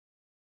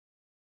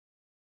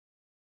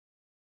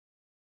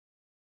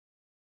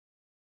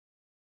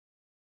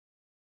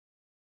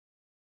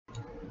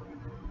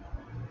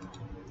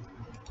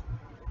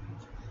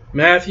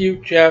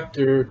Matthew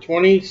chapter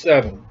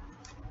 27.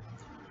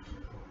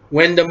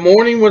 When the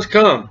morning was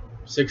come,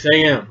 6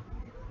 a.m.,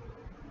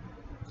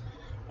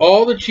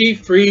 all the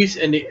chief priests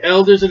and the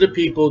elders of the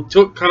people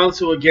took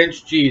counsel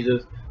against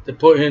Jesus to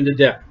put him to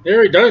death. They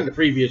already done it in the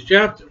previous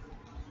chapter.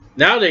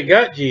 Now they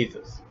got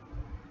Jesus.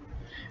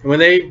 And when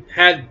they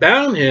had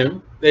bound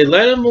him, they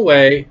led him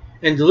away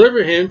and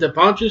delivered him to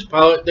Pontius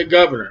Pilate the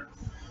governor.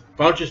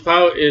 Pontius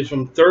Pilate is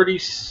from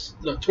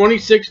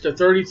 26 to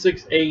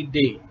 36 AD.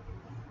 The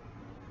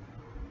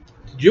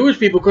Jewish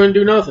people couldn't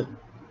do nothing.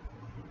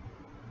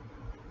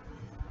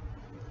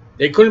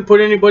 They couldn't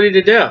put anybody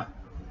to death.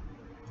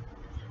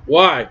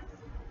 Why?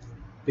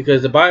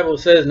 Because the Bible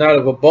says, not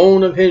of a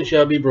bone of him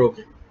shall be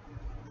broken.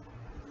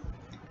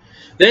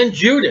 Then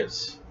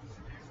Judas,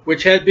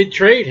 which had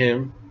betrayed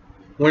him,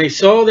 when he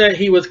saw that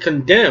he was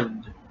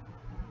condemned,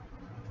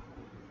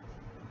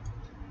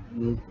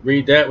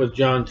 read that with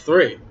John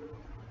 3,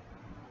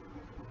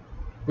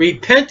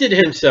 repented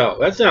himself.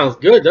 That sounds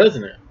good,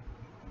 doesn't it?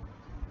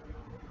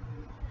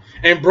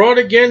 And brought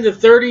again the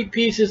 30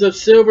 pieces of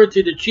silver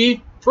to the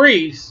chief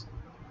priests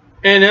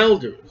and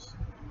elders.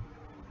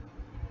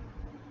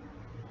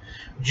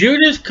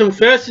 Judas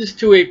confesses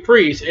to a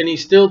priest and he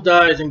still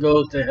dies and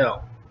goes to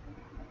hell.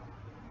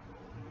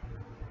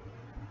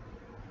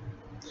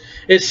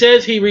 It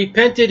says he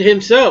repented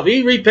himself.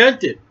 He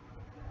repented.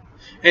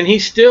 And he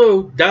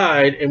still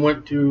died and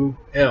went to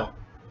hell.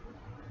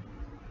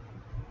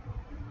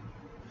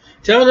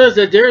 Telling us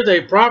that there's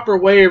a proper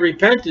way of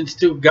repentance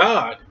to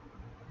God.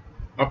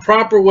 A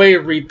proper way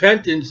of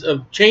repentance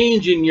of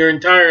changing your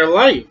entire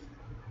life.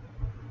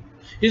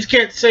 You just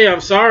can't say,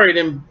 I'm sorry,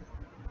 then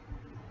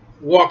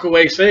walk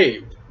away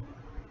saved.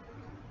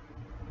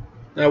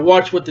 Now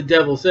watch what the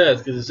devil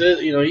says. Because it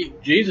says,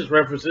 Jesus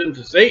references him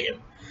to Satan.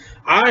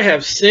 I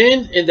have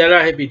sinned in that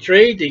I have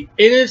betrayed the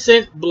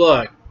innocent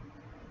blood.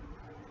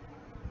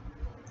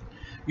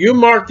 You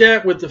mark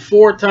that with the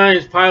 4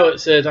 times Pilate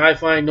says, I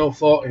find no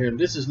fault in him.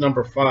 This is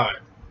number 5.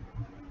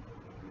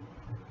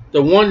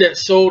 The one that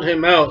sold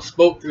him out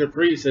spoke to the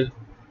priest and said,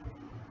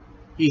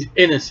 he's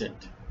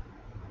innocent.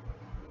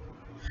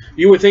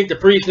 You would think the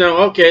priest now,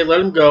 okay, let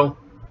him go.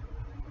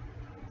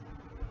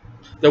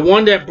 The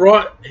one that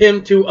brought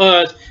him to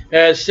us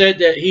has said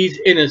that he's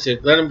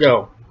innocent. Let him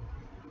go.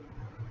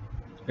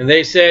 And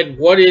they said,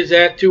 what is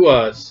that to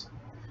us?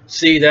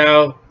 See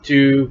thou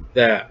to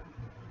that.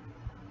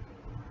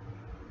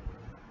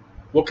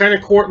 What kind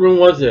of courtroom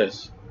was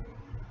this?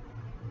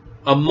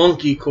 A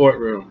monkey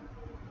courtroom.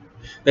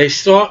 They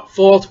sought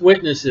false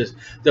witnesses.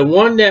 The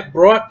one that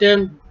brought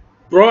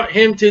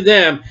him to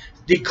them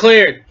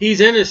declared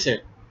he's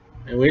innocent.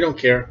 And we don't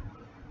care.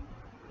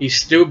 He's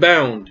still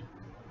bound.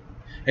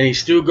 And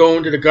he's still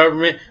going to the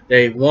government.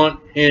 They want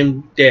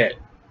him dead.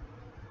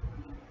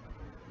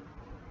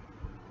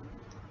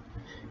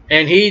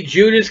 And he,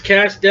 Judas,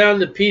 cast down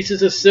the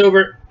pieces of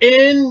silver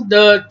in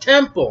the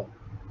temple.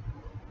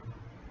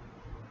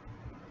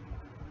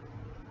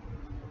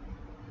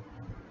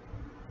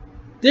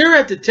 They're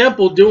at the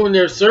temple doing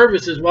their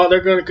services while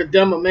they're going to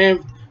condemn a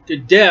man to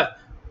death.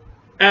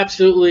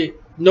 Absolutely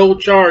no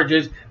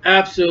charges.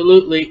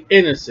 Absolutely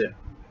innocent.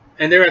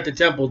 And they're at the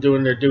temple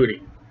doing their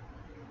duty.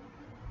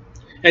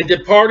 And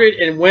departed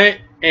and went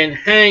and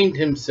hanged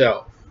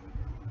himself.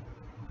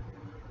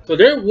 So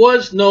there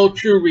was no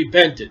true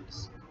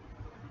repentance.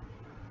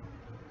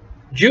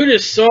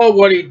 Judas saw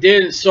what he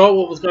did and saw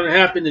what was going to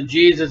happen to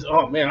Jesus.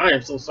 Oh man, I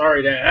am so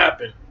sorry that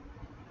happened.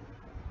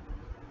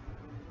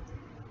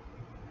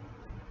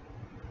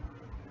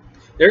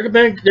 There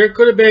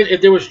could have been, if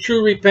there was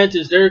true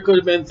repentance, there could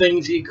have been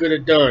things he could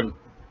have done.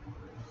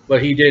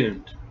 But he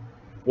didn't.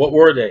 What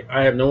were they?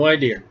 I have no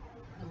idea.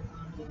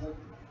 He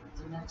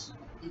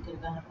could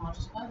have been a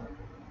Pontius Pilate.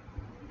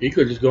 He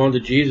could have just gone to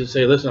Jesus and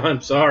say, listen,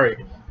 I'm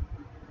sorry.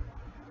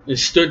 And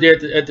stood there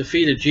at the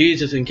feet of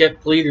Jesus and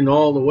kept pleading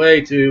all the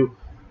way to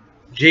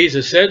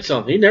Jesus said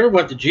something. He never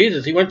went to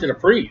Jesus. He went to the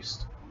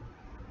priest.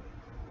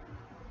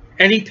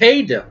 And he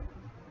paid them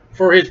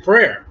for his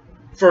prayer,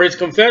 for his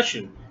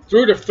confession.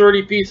 Threw the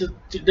 30 pieces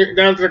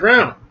down to the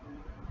ground.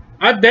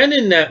 I've been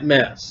in that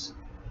mess.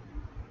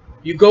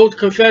 You go to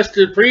confess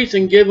to the priest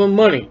and give him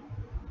money.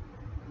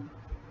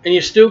 And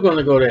you're still going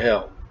to go to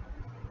hell.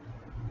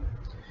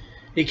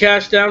 He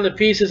cast down the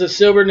pieces of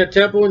silver in the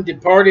temple and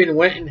departed and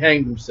went and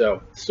hanged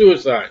himself.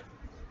 Suicide.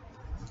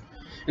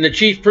 And the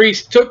chief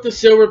priest took the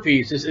silver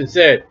pieces and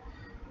said,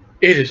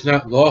 it is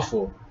not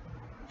lawful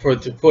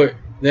to put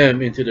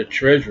them into the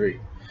treasury,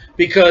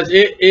 because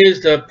it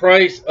is the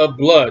price of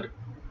blood.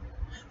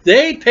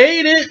 They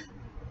paid it.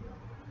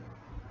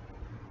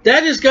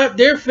 That has got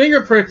their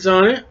fingerprints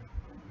on it.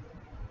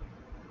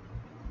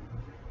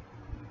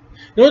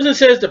 You know what it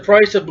says, the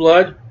price of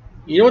blood?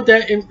 You know what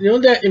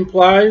that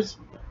implies?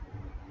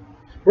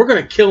 We're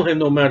going to kill him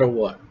no matter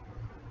what.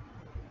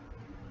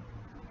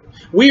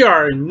 We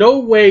are in no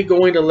way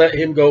going to let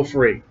him go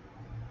free.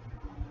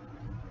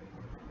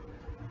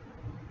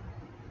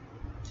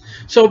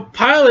 So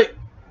Pilate,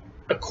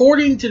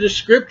 according to the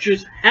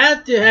scriptures,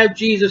 had to have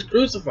Jesus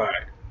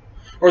crucified.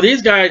 Or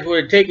these guys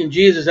would have taken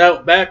Jesus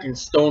out back and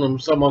stoned him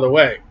some other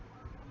way.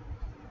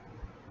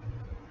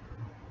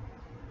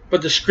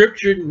 But the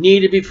scripture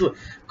needed to be fulfilled.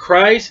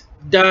 Christ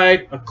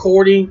died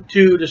according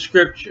to the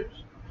scriptures.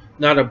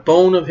 Not a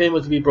bone of him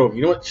was to be broken.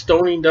 You know what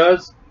stoning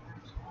does?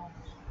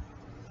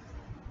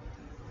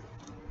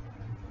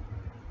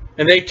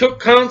 And they took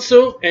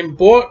counsel and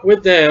bought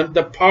with them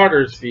the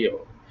potter's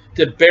field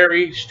to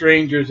bury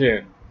strangers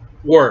in.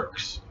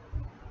 Works.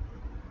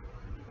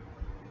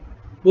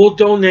 We'll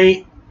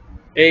donate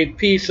a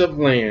piece of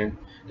land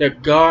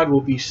that God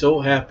will be so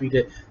happy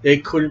that they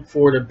couldn't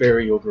afford a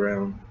burial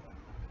ground.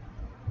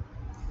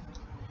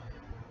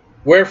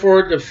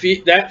 Wherefore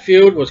that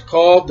field was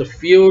called the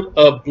field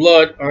of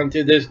blood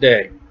unto this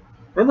day.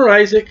 Remember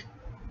Isaac?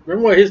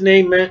 Remember what his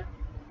name meant?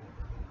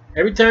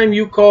 Every time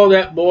you call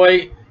that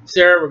boy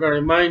Sarah, we're going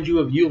to remind you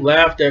of you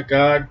laughed at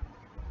God.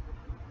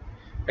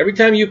 Every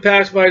time you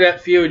pass by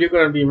that field, you're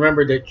going to be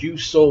remembered that you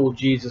sold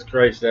Jesus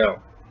Christ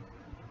out.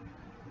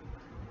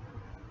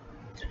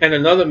 And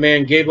another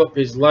man gave up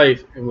his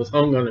life and was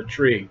hung on a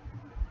tree.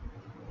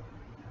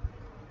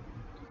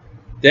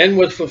 Then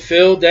was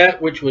fulfilled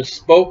that which was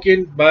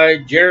spoken by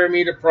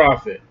Jeremy the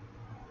prophet.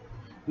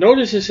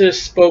 Notice it says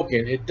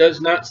spoken. It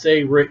does not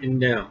say written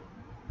down.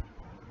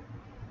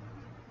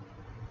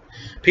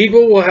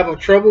 People will have a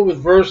trouble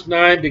with verse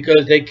 9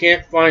 because they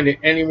can't find it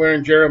anywhere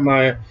in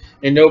Jeremiah.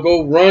 And they'll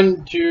go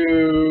run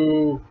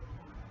to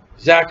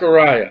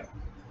Zechariah.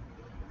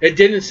 It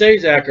didn't say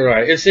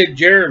Zechariah. It said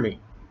Jeremy.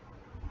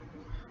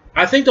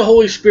 I think the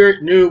Holy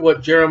Spirit knew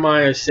what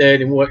Jeremiah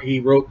said and what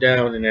he wrote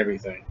down and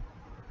everything.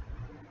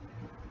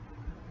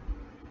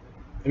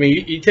 I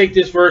mean, you take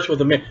this verse with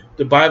a man.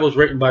 The Bible's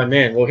written by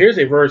man. Well, here's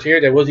a verse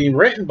here that wasn't even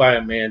written by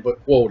a man,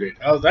 but quoted.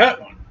 How's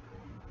that one?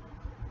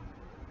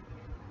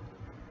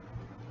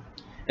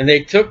 And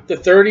they took the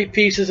 30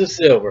 pieces of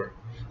silver,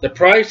 the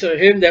price of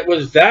him that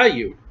was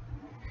valued,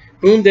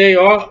 whom they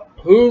of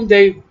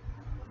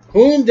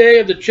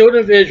the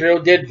children of Israel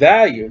did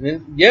value.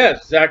 And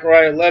yes,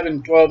 Zechariah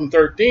 11, 12, and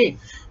 13.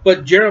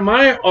 But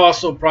Jeremiah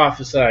also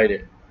prophesied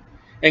it,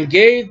 and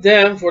gave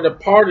them for the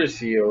potter's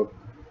field,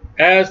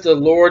 as the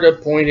Lord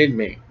appointed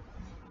me.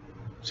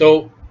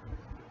 So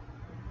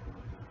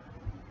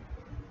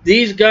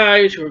these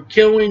guys who are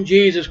killing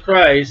Jesus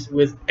Christ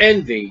with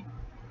envy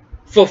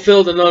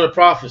fulfilled another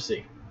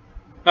prophecy.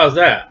 How's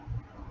that?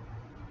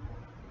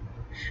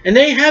 And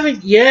they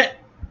haven't yet,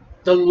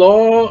 the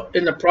law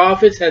and the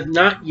prophets has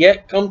not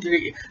yet come to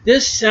the...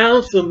 This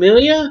sounds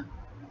familiar?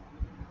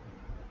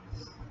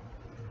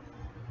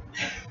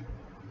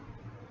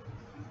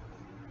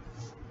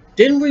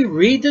 Didn't we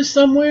read this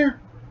somewhere?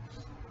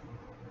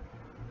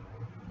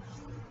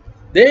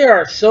 They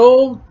are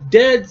so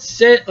dead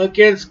set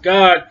against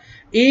God,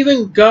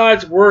 even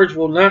God's words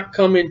will not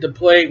come into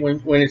play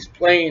when it's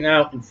playing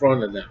out in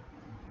front of them.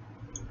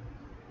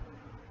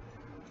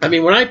 I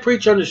mean, when I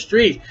preach on the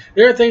street,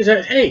 there are things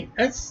that, hey,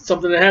 that's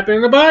something that happened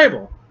in the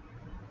Bible.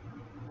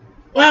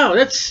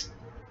 Wow,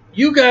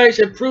 you guys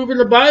have proven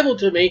the Bible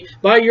to me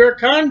by your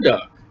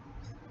conduct.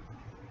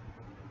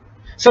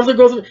 Something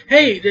goes,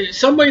 hey,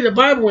 somebody in the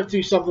Bible went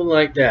through something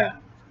like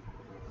that.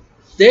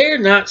 They're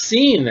not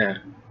seeing that.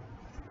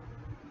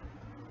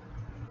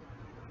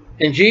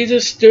 And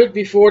Jesus stood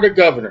before the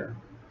governor.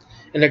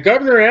 And the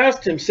governor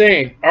asked him,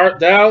 saying, Art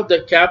thou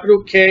the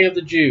capital K of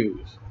the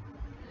Jews?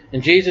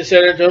 And Jesus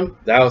said unto him,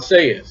 Thou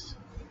sayest.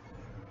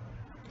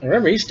 And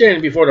remember, he's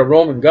standing before the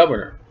Roman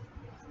governor.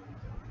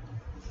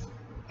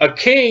 A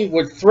king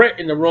would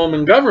threaten the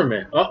Roman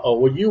government. Uh-oh,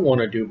 what do you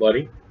want to do,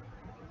 buddy?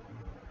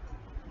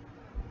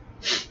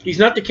 He's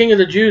not the king of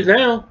the Jews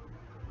now.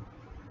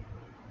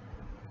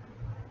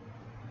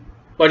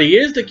 But he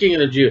is the king of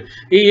the Jews.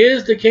 He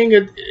is the king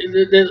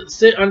that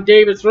sit on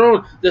David's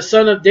throne, the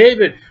son of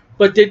David.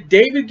 But did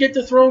David get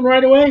the throne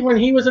right away when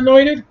he was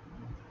anointed?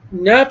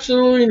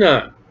 Absolutely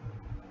not.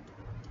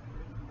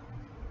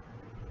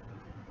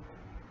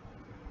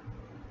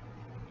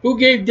 Who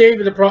gave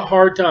David a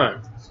hard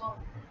time? Saul.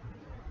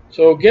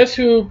 So guess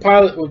who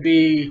Pilate would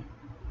be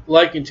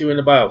likened to in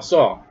the Bible?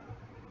 Saul.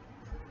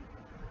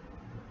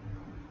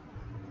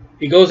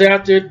 He goes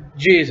after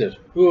Jesus.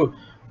 Ooh,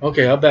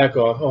 okay, I'll back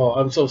off. Oh,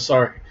 I'm so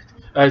sorry.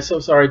 I'm so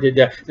sorry I did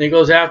that. And he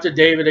goes after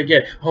David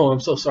again. Oh, I'm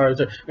so sorry.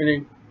 And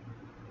then,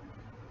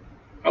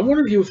 I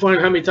wonder if you would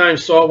find how many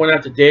times Saul went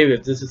after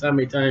David. This is how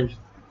many times.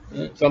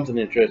 Something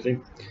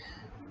interesting.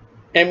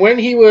 And when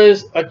he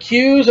was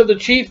accused of the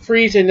chief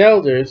priests and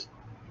elders,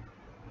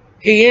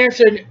 he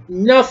answered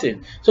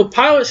nothing. So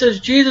Pilate says,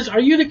 Jesus, are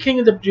you the king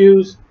of the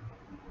Jews?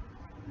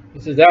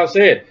 He says, Thou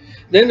sayest.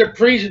 Then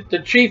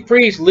the chief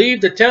priests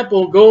leave the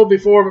temple and go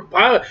before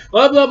Pilate.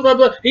 Blah, blah, blah,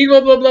 blah. He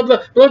blah, blah, blah, blah,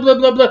 blah, blah,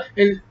 blah, blah.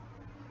 And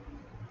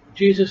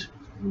Jesus,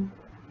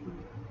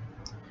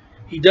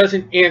 he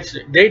doesn't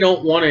answer. They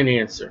don't want an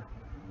answer.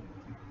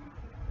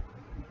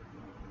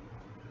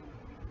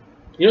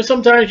 You know,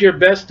 sometimes your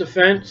best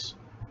defense,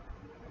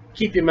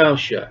 keep your mouth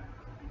shut.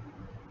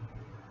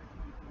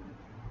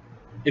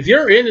 If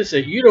you're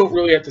innocent, you don't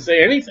really have to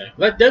say anything.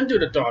 Let them do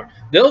the talk.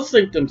 They'll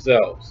sink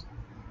themselves.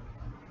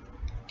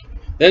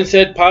 Then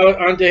said Pilate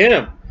unto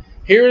him,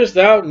 Hearest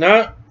thou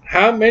not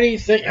how many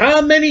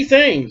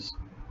things?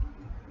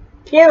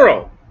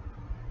 Plural.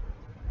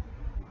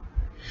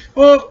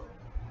 Well,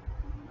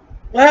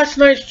 last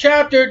night's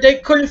chapter, they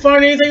couldn't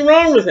find anything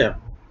wrong with him.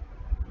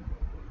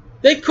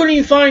 They couldn't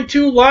even find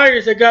two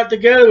liars that got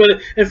together with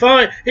it and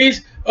find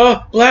he's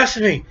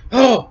blasphemy.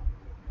 Oh,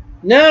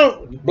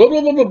 now blah,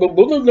 blah, blah, blah,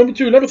 blah, blah, number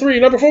 2, number 3,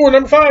 number 4,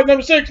 number 5,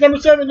 number 6, number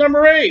 7,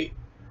 number 8.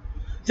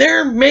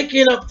 They're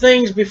making up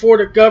things before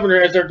the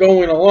governor as they're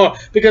going along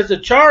because the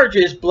charge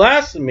is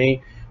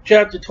blasphemy,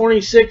 chapter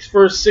 26,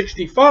 verse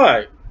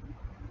 65.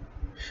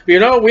 You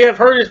know, we have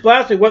heard his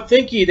blasphemy. What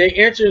think ye? They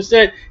answered and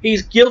said,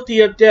 He's guilty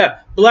of death.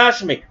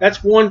 Blasphemy.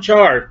 That's one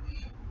charge.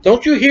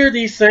 Don't you hear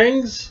these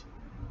things?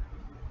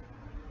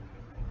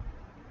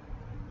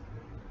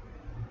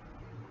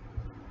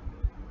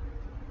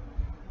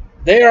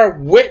 They are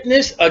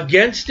witness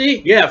against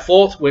thee? Yeah,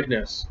 false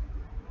witness.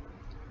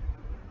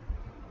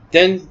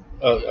 Then,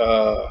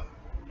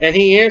 and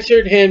he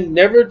answered him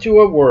never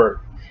to a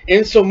word,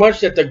 insomuch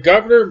that the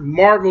governor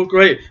marveled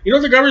greatly. You know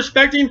what the governor's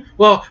expecting?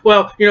 Well,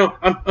 you know,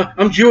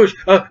 I'm Jewish.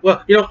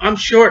 Well, you know, I'm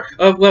short.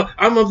 Well,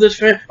 I'm of this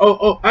family.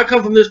 Oh, I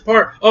come from this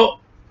part. Oh,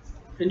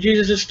 and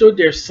Jesus just stood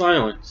there,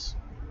 silence.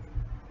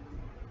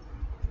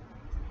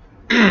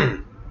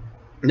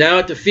 Now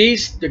at the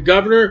feast, the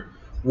governor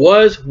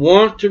was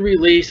wont to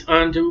release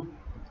unto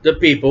the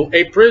people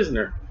a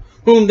prisoner,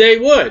 whom they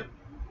would.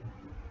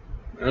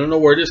 I don't know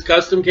where this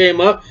custom came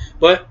up,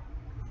 but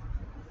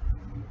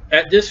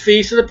at this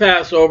feast of the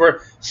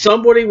Passover,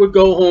 somebody would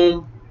go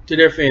home to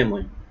their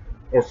family,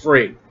 or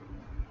free.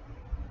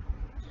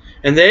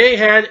 And they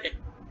had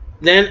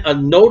then a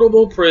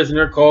notable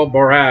prisoner called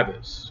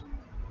Barabbas.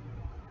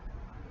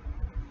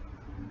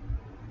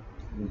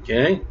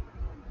 Okay?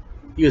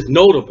 He was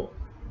notable.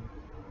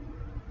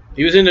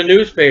 He was in the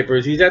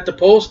newspapers. He's at the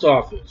post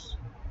office.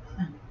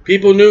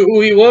 People knew who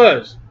he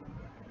was.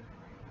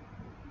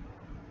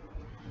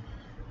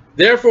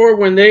 Therefore,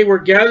 when they were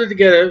gathered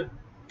together,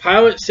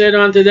 Pilate said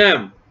unto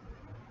them,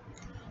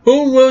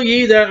 Whom will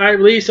ye that I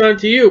release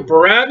unto you?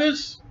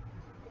 Barabbas?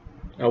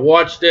 Now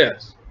watch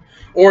this.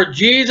 Or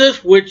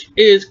Jesus, which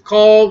is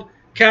called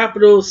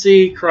capital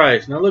C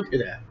Christ. Now look at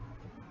that.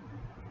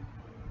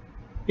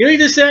 You know, he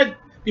just said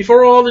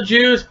before all the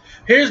Jews,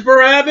 here's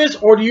Barabbas,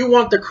 or do you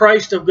want the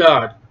Christ of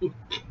God?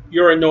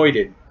 You're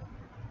anointed.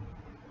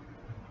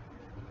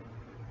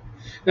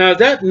 Now, is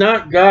that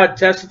not God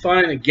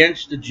testifying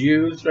against the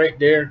Jews right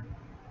there?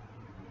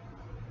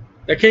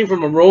 That came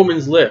from a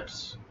Roman's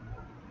lips.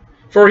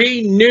 For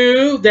he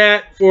knew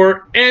that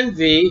for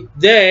envy,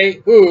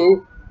 they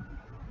who,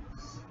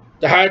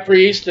 the high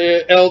priest,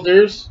 the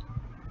elders,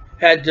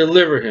 had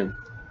delivered him.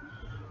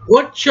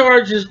 What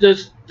charges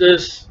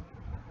does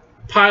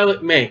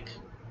Pilate make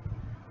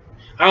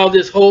out of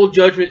this whole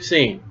judgment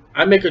scene?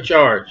 I make a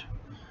charge.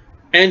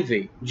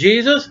 Envy.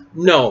 Jesus?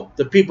 No.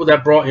 The people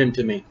that brought him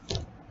to me.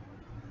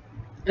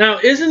 Now,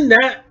 isn't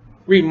that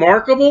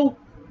remarkable?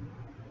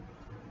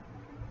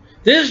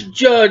 This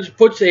judge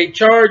puts a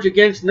charge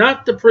against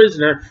not the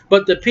prisoner,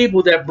 but the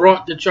people that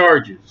brought the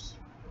charges.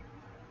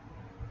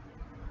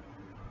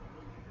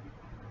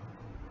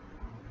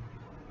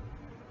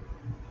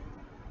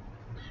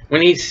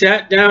 When he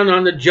sat down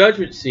on the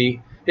judgment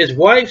seat, his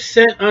wife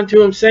sent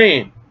unto him,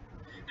 saying,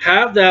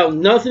 Have thou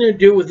nothing to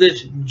do with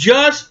this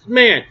just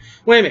man?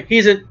 Wait a minute.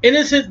 He's an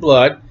innocent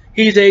blood.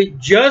 He's a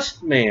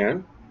just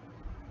man.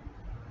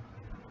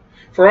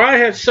 For I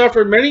have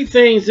suffered many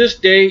things this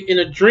day in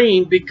a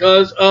dream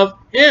because of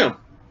him.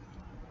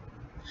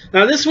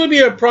 Now this would be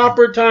a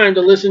proper time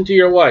to listen to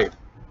your wife.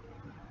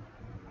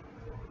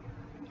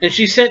 And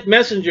she sent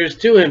messengers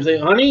to him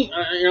saying, Honey,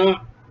 you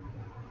know,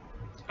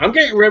 I'm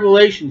getting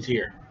revelations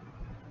here.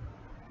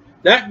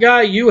 That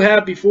guy you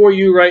have before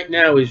you right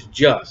now is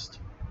just.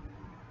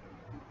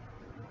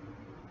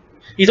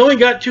 He's only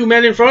got two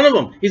men in front of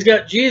him. He's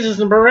got Jesus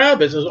and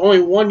Barabbas. There's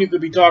only one you could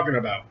be talking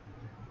about.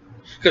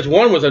 Because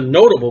one was a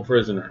notable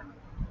prisoner.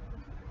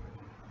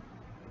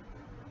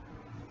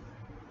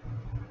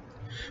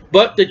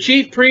 But the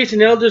chief priests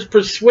and elders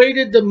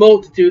persuaded the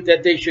multitude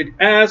that they should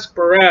ask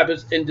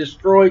Barabbas and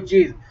destroy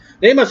Jesus.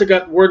 They must have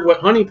got word what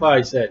Honey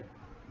Pie said.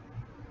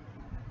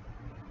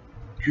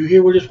 Did you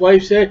hear what his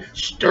wife said?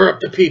 Stir up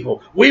the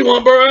people. We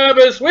want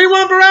Barabbas! We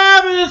want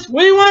Barabbas!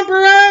 We want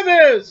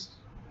Barabbas!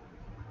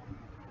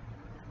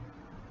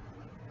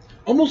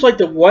 Almost like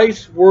the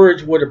wife's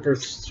words would have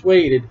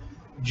persuaded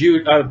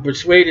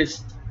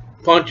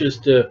Pontius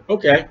to,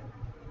 okay.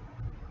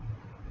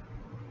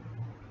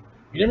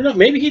 You never know.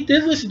 Maybe he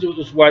did listen to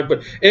his wife,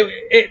 but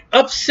it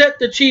upset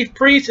the chief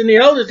priests and the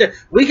elders that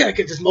we got to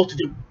get this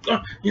multitude.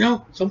 You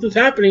know, something's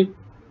happening.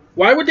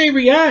 Why would they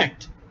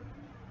react?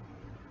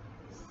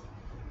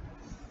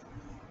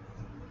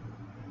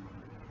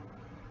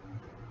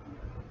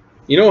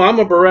 You know, I'm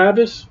a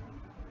Barabbas.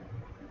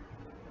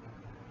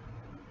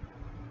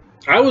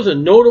 I was a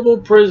notable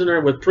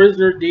prisoner with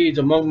prisoner deeds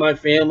among my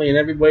family and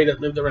everybody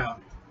that lived around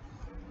me.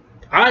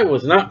 I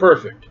was not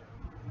perfect.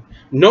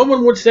 No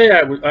one would say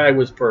I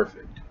was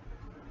perfect.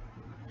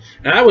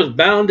 And I was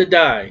bound to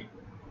die.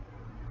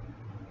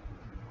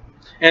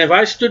 And if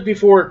I stood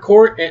before a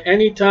court at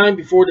any time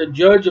before the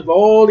judge of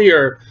all the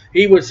earth,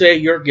 he would say,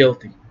 you're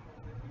guilty.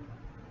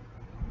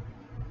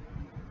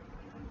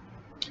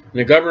 And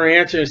the governor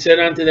answered and said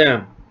unto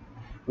them,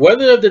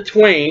 whether of the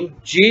twain,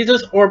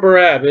 Jesus or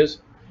Barabbas,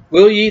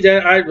 will ye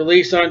that I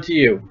release unto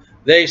you?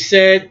 They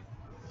said,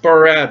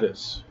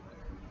 Barabbas.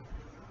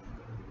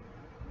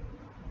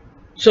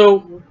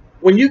 So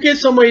when you get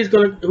somebody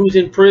who's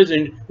in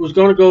prison, who's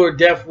going to go to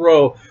death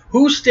row,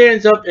 who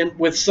stands up and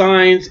with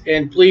signs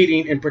and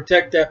pleading and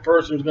protect that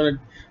person who's going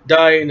to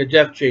die in the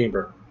death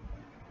chamber?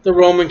 The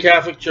Roman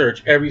Catholic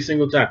Church, every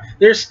single time.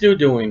 They're still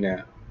doing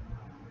that.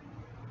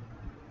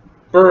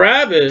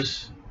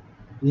 Barabbas,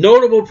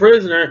 notable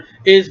prisoner,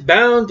 is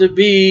bound to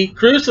be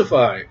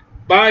crucified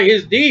by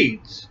his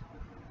deeds.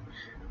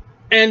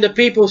 And the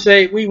people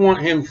say, we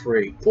want him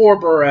free. Poor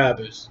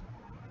Barabbas.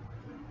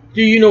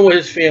 Do you know what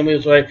his family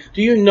was like?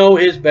 Do you know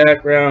his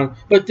background?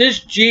 But this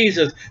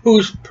Jesus,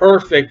 who's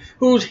perfect,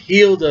 who's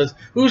healed us,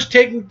 who's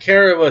taken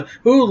care of us,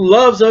 who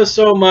loves us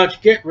so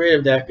much, get rid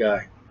of that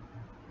guy.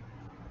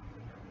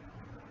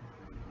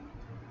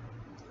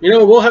 You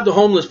know, we'll have the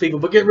homeless people,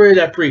 but get rid of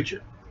that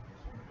preacher.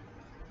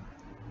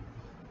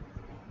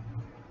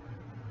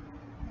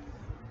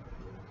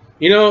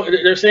 You know,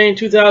 they're saying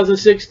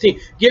 2016,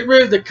 get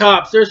rid of the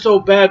cops. They're so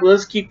bad, but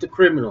let's keep the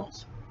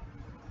criminals.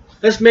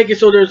 Let's make it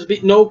so there's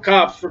no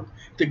cops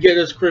to get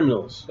us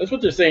criminals. That's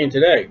what they're saying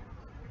today.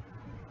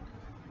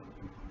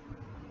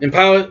 And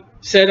Pilate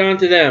said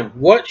unto them,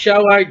 what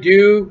shall I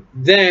do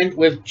then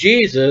with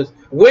Jesus,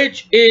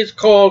 which is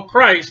called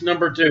Christ,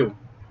 number 2?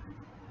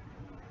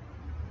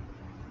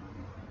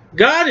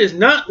 God is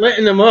not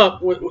letting them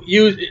up.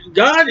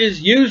 God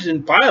is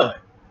using Pilate.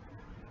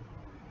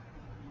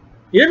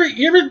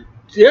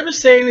 You ever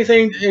say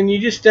anything and you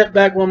just step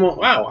back one moment?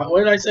 Wow,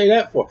 what did I say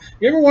that for?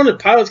 You ever wondered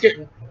Pilate's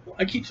getting...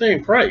 I keep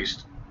saying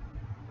Christ.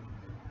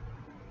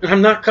 And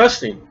I'm not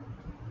cussing.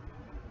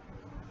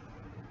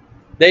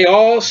 They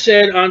all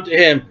said unto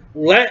him,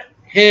 let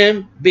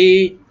him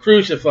be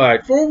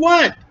crucified. For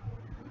what?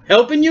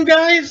 Helping you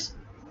guys?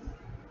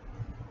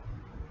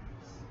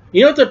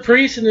 You know what the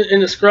priests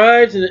and the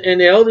scribes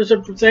and the elders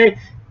are saying?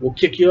 We'll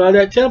kick you out of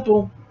that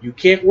temple. You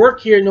can't work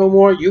here no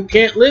more. You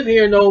can't live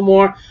here no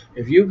more.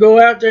 If you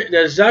go out there,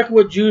 that's exactly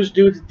what Jews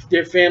do to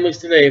their families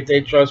today if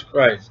they trust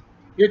Christ.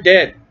 You're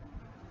dead.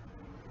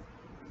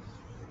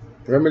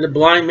 Remember the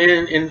blind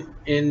man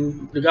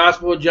in the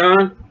Gospel of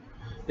John?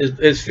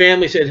 His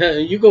family said,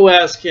 hey, you go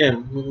ask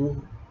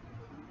him.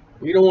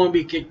 We don't want to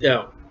be kicked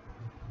out.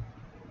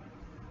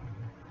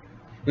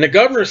 And the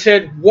governor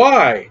said,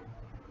 why?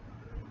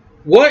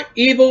 What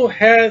evil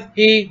hath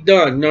he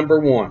done? Number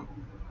 1.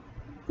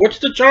 What's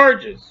the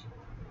charges?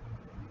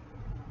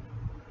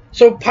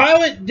 So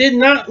Pilate did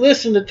not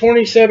listen to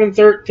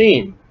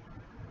 27:13.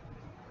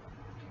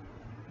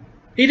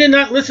 He did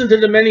not listen to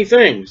the many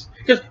things.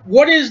 Because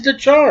what is the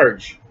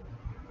charge?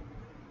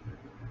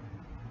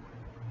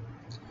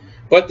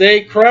 But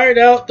they cried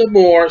out the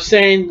more,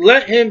 saying,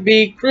 let him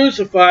be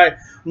crucified.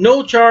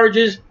 No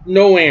charges,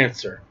 no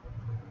answer.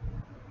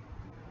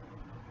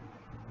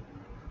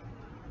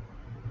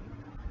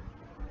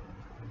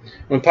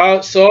 When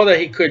Pilate saw that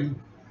he could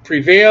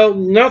prevail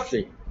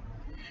nothing,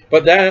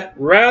 but that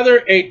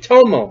rather a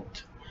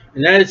tumult,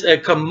 and that is a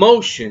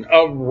commotion,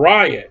 a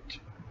riot,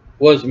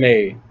 was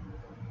made,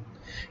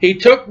 he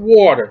took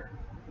water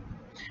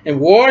and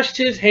washed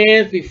his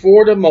hands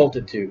before the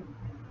multitude,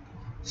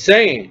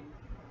 saying,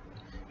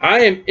 I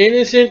am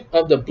innocent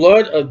of the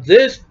blood of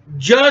this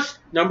just,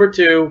 number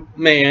 2,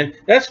 man.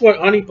 That's what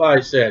Honey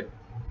Pie said,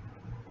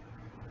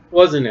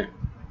 wasn't it?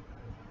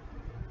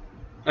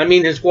 I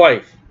mean his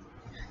wife.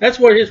 That's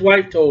what his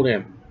wife told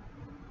him.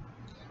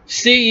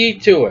 See ye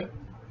to it.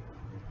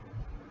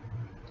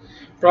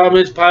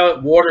 Problem is,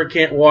 Pilate, water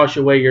can't wash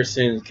away your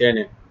sins, can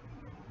it?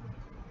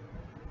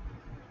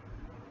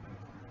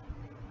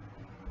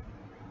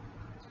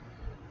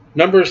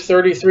 Numbers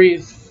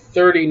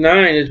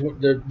 33:39 is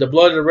the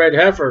blood of the red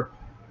heifer.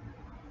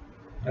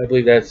 I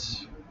believe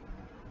that's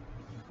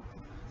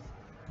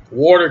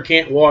water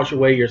can't wash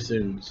away your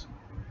sins.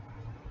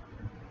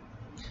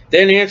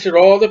 Then answered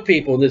all the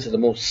people, and this is the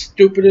most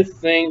stupidest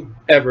thing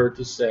ever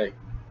to say.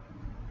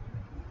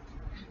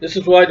 This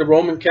is why the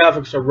Roman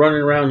Catholics are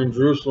running around in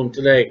Jerusalem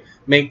today,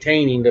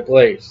 maintaining the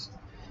place.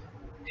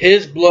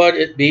 His blood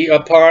it be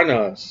upon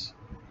us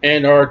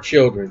and our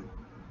children.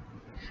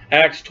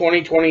 Acts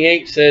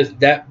 20:28 says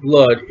that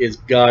blood is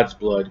God's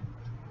blood.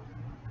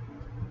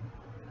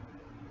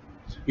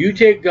 You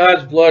take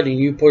God's blood and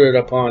you put it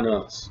upon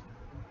us.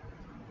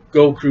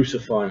 Go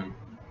crucify him.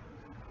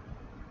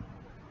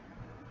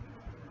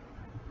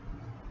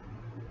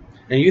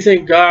 And you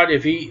think God,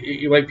 if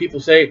he, like people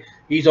say,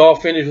 he's all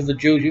finished with the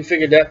Jews, you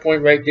figured that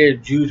point right there, the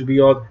Jews would be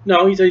all...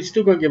 No, he said he's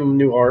still going to give them a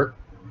new heart.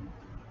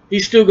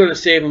 He's still going to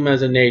save them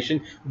as a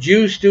nation.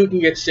 Jews still can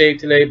get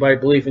saved today by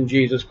belief in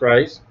Jesus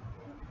Christ.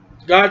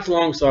 God's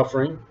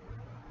long-suffering.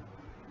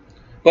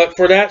 But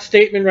for that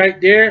statement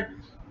right there,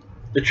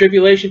 the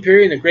tribulation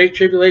period, the great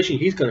tribulation,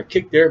 he's going to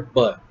kick their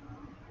butt.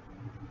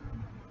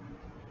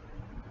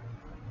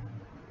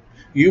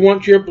 You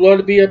want your blood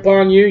to be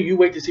upon you? You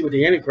wait to see what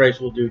the Antichrist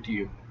will do to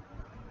you.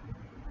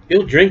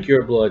 He'll drink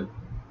your blood.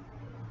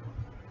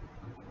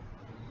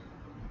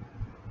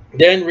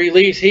 Then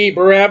released he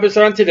Barabbas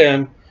unto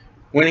them,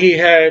 when he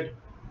had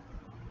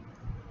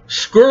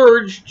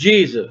scourged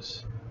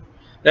Jesus.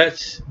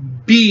 That's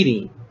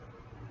beating.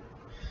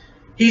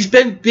 He's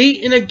been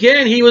beaten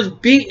again. He was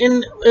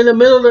beaten in the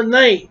middle of the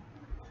night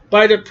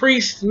by the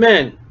priest's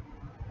men.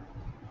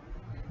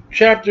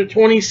 Chapter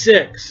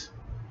 26.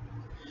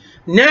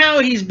 Now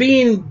he's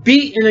being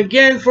beaten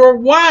again for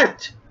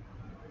what?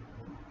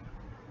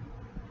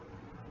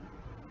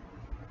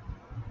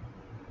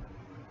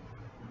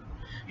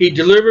 He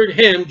delivered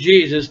him,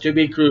 Jesus, to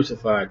be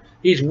crucified.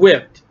 He's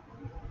whipped.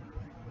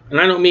 And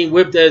I don't mean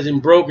whipped as in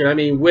broken. I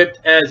mean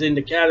whipped as in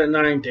the cat of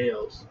nine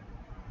tails.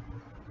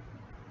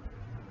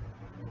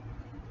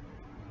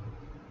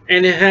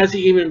 And it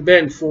hasn't even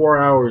been 4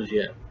 hours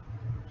yet.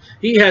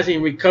 He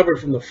hasn't recovered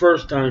from the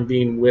first time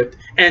being whipped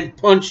and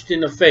punched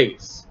in the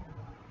face.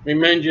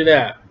 Remember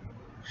that.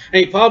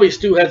 And he probably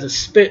still has a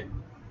spit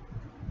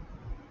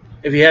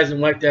if he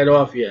hasn't wiped that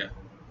off yet.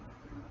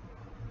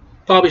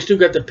 Probably still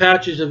got the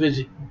patches of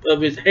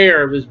his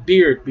hair, of his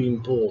beard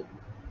being pulled.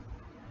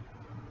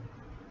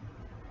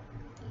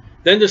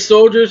 Then the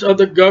soldiers of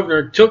the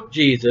governor took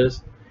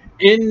Jesus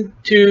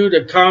into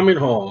the common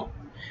hall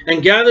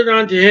and gathered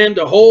unto him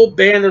the whole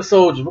band of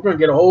soldiers. We're going to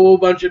get a whole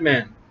bunch of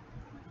men.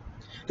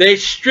 They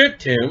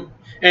stripped him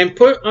and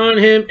put on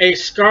him a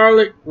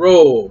scarlet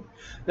robe.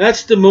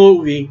 That's the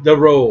movie, The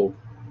Robe.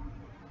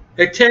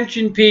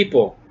 Attention,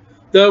 people.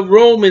 The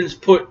Romans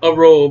put a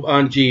robe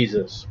on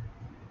Jesus.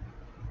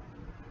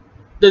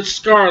 The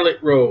scarlet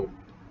robe.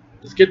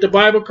 Let's get the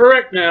Bible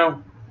correct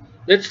now.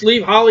 Let's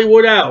leave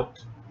Hollywood out.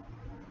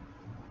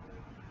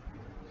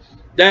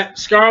 That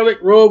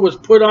scarlet robe was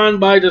put on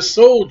by the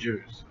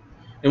soldiers.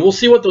 And we'll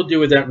see what they'll do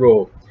with that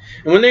robe.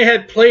 And when they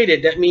had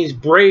plaited, that means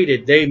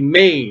braided, they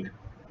made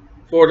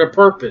for the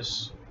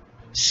purpose,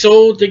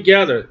 sewed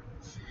together,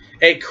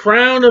 a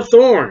crown of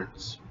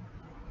thorns.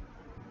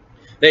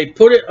 They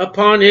put it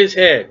upon his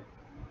head.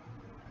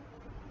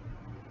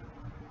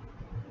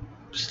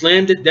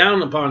 Slammed it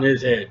down upon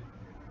his head.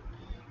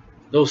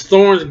 Those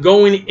thorns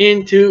going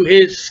into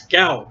his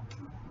scalp.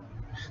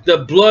 The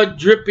blood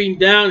dripping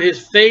down.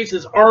 His face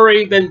has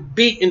already been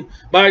beaten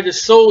by the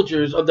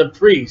soldiers of the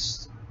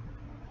priests.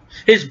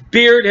 His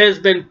beard has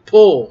been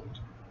pulled.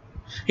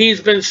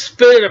 He's been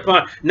spit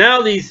upon.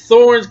 Now these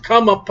thorns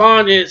come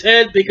upon his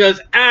head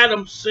because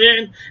Adam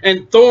sinned,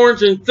 and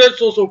thorns and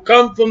thistles will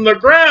come from the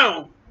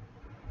ground.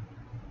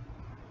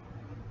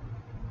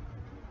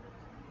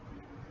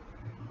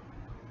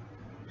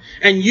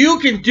 And you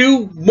can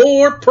do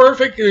more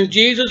perfect than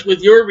Jesus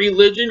with your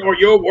religion or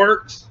your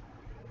works.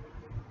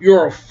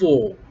 You're a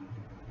fool.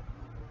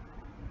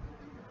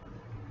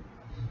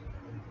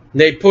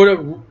 They put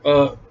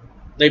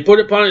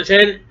upon his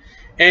head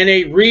and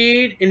a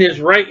reed in his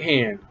right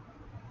hand.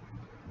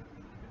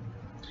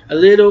 A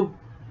little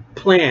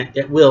plant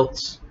that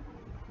wilts.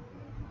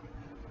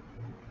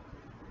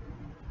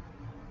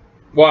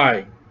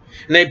 Why?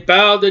 And they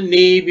bowed the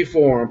knee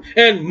before him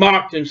and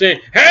mocked him,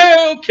 saying,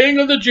 "Hail, King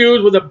of the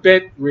Jews," with a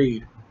bent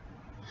reed.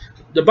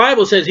 The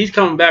Bible says he's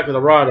coming back with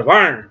a rod of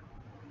iron.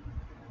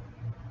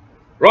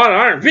 Rod of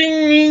iron.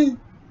 Ving!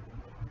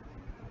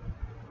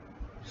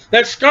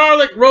 That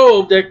scarlet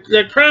robe,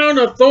 the crown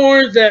of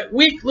thorns, that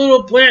weak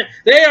little plant,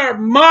 they are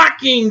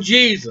mocking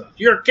Jesus.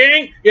 You're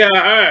king?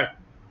 Yeah,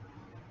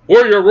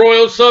 we're your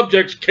royal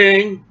subjects,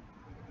 king.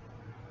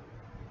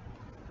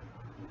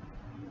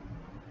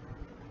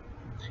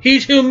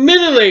 He's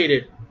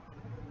humiliated.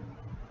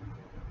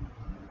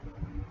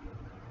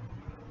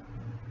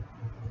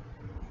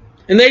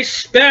 And they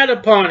spat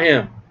upon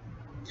him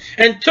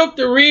and took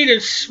the reed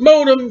and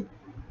smote him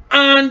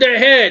on the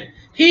head.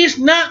 He's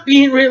not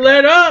being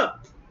let up.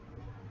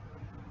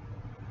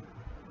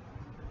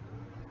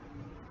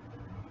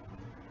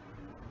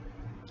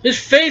 His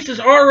face is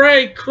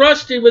already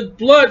crusted with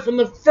blood from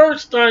the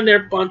first time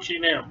they're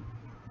punching him.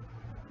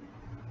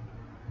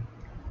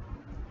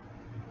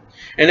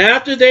 And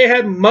after they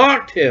had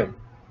mocked him,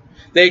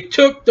 they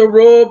took the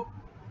robe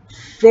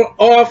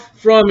off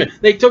from him.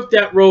 They took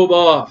that robe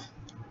off.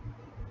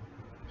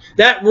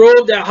 That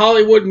robe that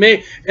Hollywood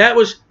made, that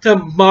was to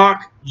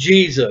mock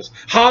Jesus.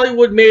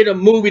 Hollywood made a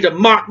movie to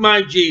mock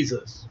my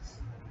Jesus.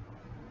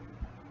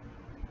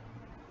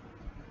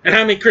 And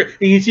how many Christians?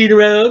 You see the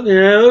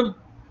robe?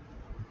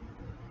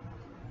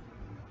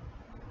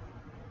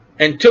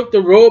 And took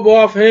the robe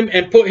off him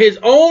and put his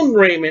own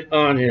raiment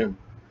on him.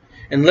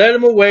 And led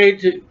him away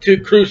to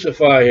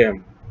crucify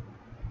him.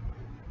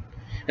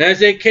 And as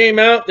they came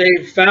out, they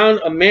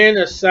found a man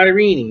of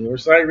Cyrene, or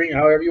Cyrene,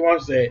 however you want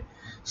to say it,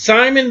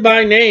 Simon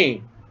by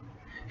name.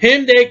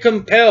 Him they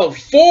compelled,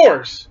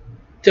 force,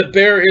 to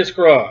bear his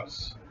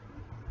cross.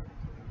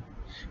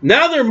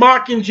 Now they're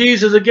mocking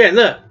Jesus again.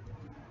 Look,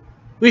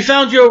 we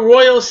found you a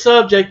royal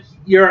subject,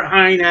 your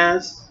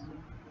highness.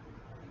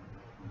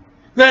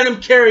 Let him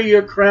carry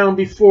your crown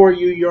before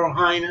you, your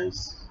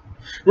highness.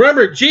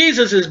 Remember,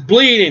 Jesus is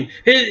bleeding.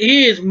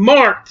 He is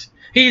marked.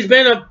 He's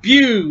been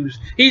abused.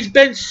 He's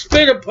been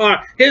spit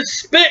upon. His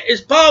spit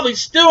is probably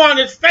still on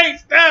his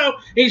face now.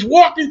 He's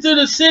walking through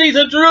the cities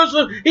of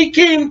Jerusalem. He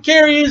can't even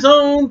carry his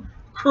own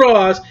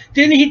cross.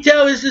 Didn't he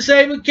tell his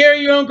disciples,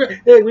 carry your own cross?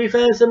 Hey, we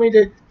found somebody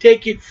to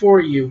take it for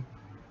you.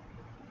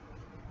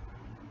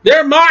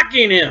 They're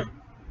mocking him.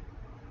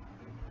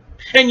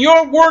 And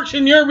your works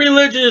and your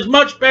religion is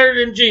much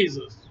better than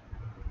Jesus.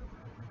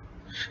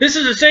 This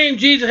is the same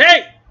Jesus.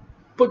 Hey,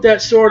 put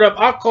that sword up.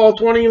 I'll call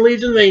 20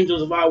 legions of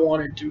angels if I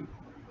wanted to.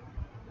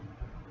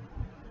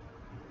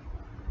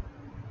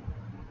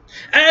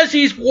 As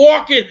he's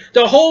walking,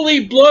 the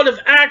holy blood of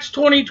Acts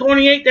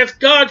 20:28, that's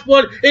God's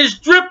blood, is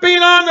dripping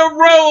on the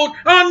road,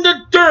 on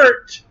the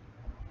dirt,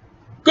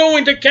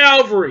 going to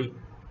Calvary.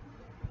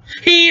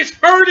 He is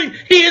hurting.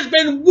 He has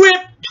been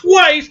whipped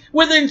twice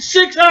within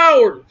 6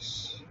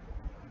 hours.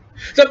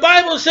 The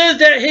Bible says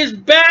that his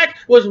back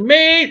was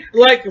made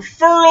like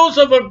furrows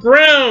of a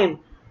ground.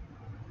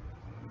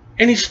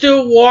 And he's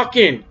still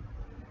walking.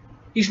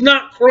 He's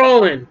not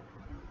crawling.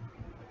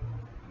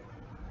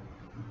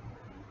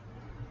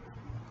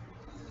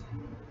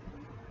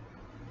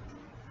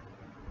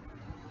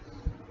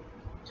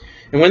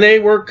 And when they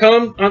were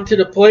come unto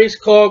the place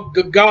called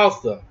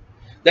Golgotha,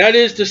 that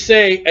is to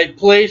say, a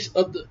place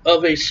of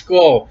a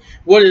skull.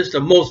 What is the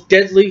most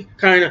deadly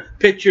kind of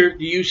picture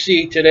do you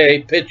see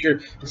today? Picture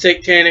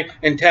satanic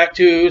and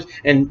tattoos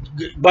and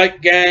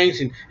bike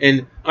gangs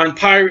and on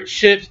pirate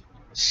ships?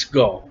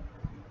 Skull.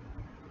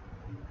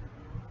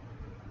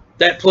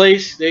 That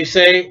place, they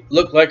say,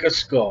 looked like a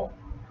skull.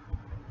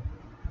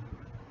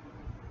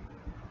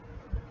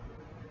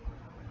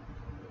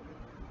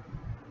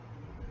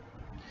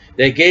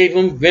 They gave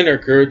him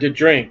vinegar to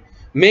drink,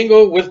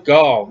 mingled with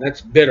gall.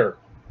 That's bitter.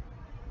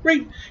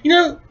 Right? You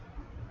know,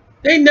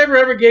 they never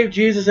ever gave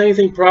Jesus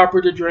anything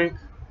proper to drink.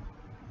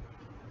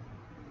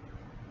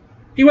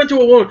 He went to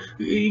a woman,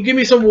 give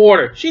me some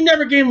water. She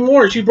never gave him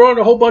water. She brought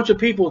a whole bunch of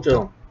people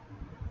to him.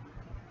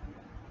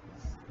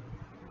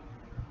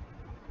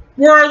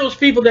 Where are those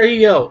people that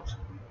he helped?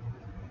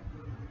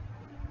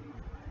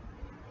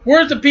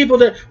 Where's the people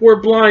that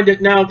were blind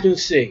that now can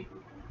see?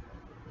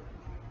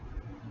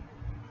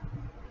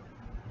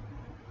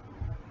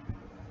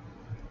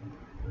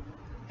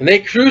 And they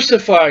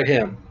crucified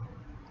him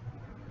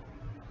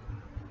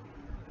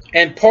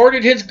and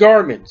parted his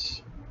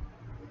garments.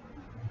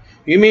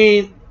 You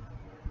mean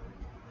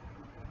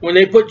when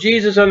they put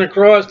Jesus on the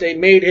cross, they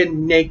made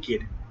him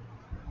naked.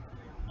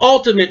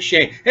 Ultimate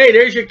shame. Hey,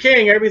 there's your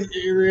king.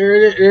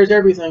 There's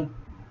everything.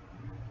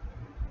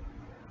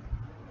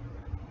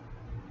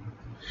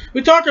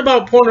 We talk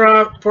about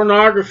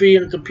pornography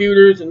and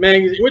computers and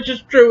magazines, which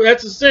is true.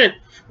 That's a sin.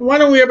 Why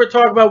don't we ever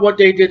talk about what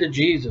they did to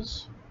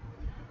Jesus?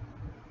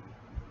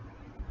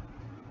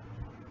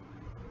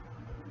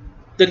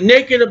 The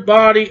naked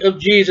body of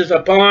Jesus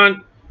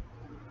upon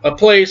a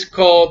place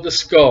called the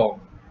skull.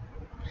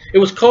 It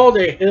was called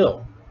a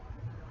hill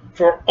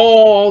for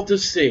all to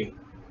see.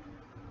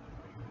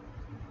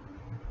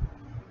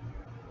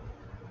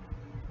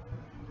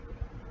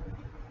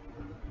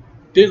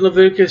 Didn't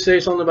Leviticus say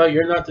something about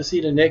you're not to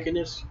see the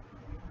nakedness?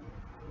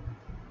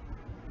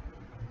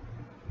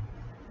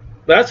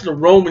 That's the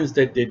Romans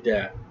that did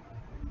that.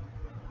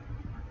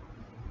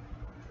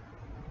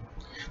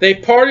 They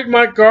parted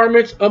my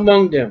garments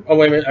among them. Oh,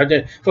 wait a minute. I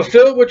didn't.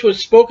 Fulfilled which was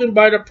spoken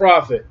by the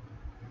prophet.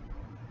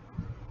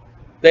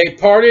 They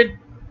parted,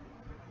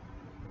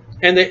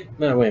 and they,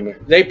 no, wait a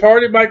minute. They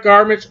parted my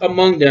garments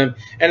among them,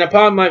 and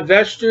upon my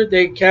vesture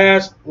they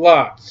cast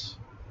lots.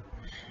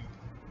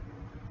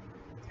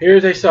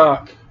 Here's a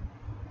sock.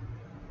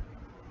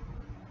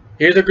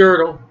 Here's a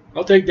girdle.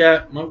 I'll take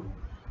that. Well,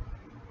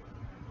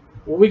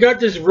 we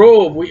got this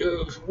robe. What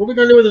are we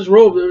going to do with this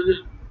robe?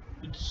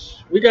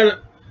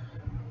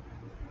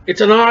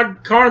 It's an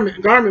odd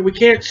garment. We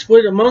can't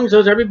split amongst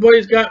us.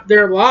 Everybody's got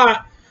their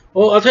lot.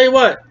 Well, I'll tell you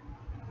what.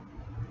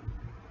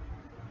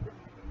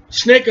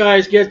 Snake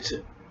Eyes gets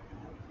it.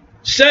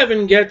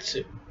 7 gets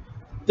it.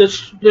 The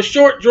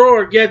short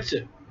drawer gets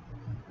it.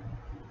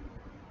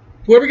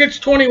 Whoever gets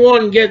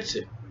 21 gets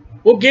it.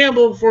 We'll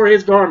gamble for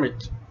his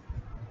garment.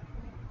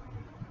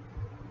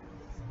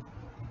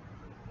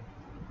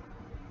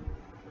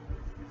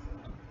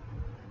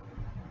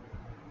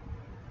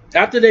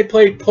 After they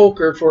played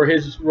poker for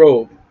his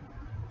robe,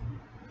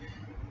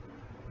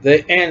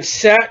 and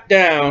sat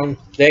down,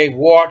 they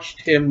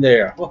watched him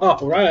there. Wow,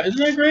 right. Isn't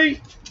that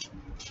great?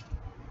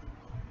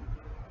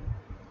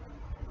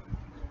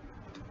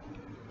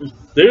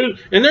 Dude,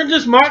 and they're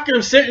just mocking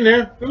him sitting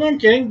there. Come on,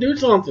 King, do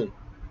something.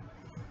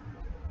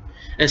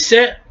 And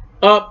set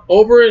up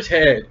over his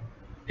head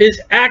his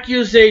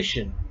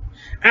accusation.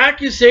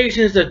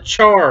 Accusation is a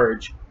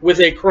charge with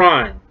a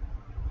crime.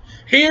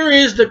 Here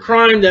is the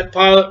crime that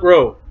Pilate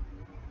wrote.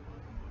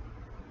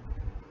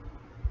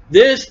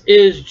 This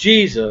is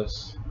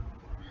Jesus,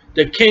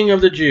 the King of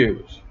the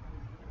Jews.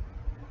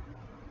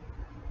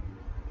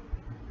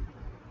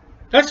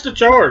 That's the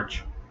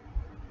charge.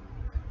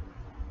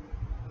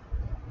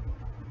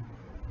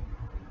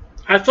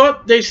 I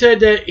thought they said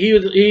that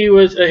he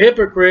was a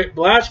hypocrite,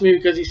 blasphemy,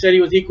 because he said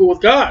he was equal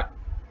with God.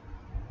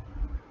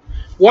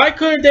 Why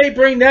couldn't they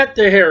bring that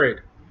to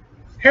Herod?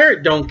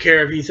 Herod don't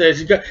care if he says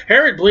he's God.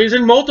 Herod believes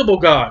in multiple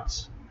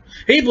gods.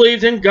 He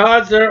believes in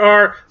gods that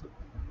are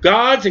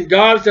gods and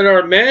gods that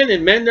are men,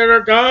 and men that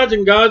are gods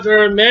and gods that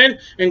are men,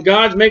 and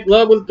gods make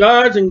love with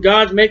gods and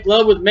gods make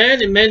love with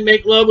men, and men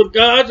make love with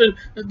gods, and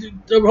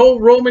the whole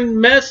Roman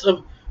mess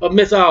of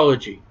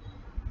mythology.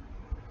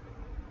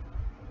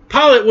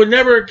 Pilate would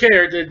never have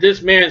cared that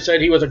this man said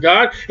he was a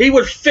god. He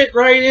would fit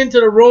right into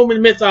the Roman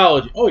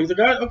mythology. Oh, he's a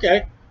god?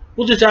 Okay.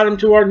 We'll just add him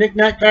to our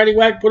knick-knack,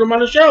 paddywhack, put him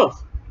on the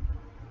shelf.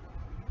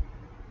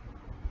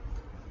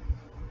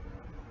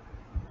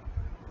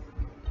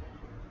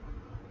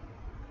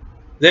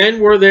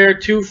 Then were there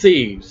two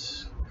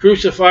thieves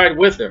crucified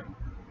with him,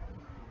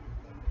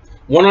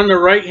 one on the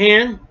right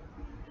hand,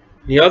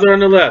 the other on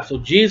the left. So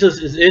Jesus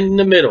is in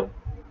the middle.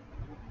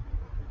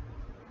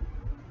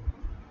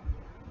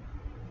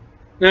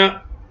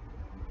 Now,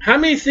 how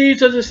many thieves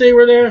does it say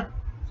were there?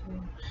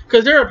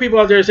 Because there are people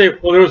out there that say,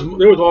 well,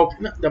 there was all.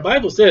 The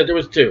Bible said there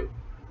was two,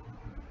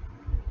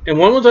 and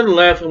one was on the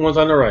left and one's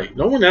on the right.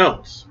 No one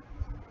else.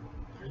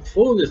 It's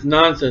full of this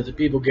nonsense that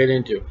people get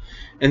into,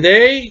 and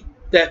they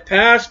that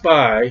passed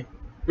by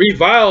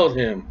reviled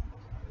him,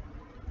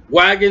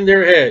 wagging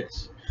their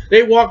heads.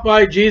 They walked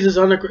by Jesus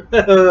on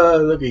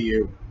the look at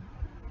you.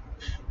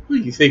 Who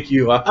do you think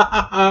you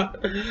are?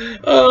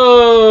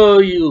 Oh,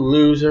 you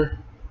loser.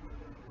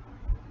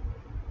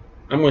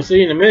 I'm going to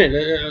see in a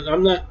minute.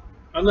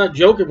 I'm not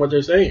joking what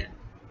they're saying.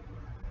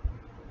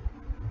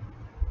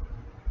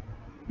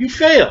 You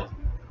failed.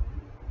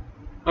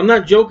 I'm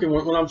not joking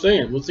what I'm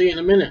saying. We'll see in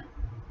a minute.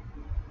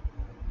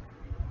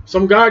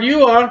 Some God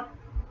you are.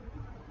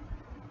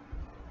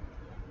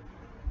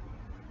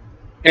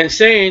 And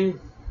saying,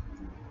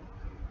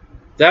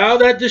 thou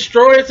that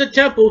destroyest the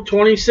temple,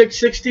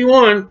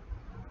 26:61,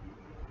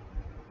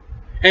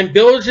 and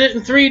builds it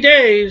in 3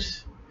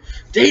 days.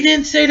 They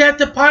didn't say that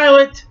to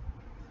Pilate.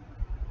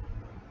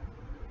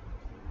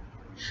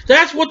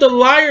 That's what the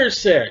liars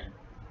said.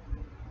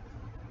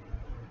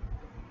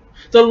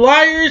 The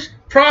liars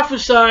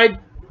prophesied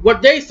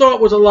what they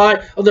thought was a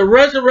lie of the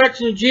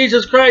resurrection of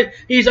Jesus Christ.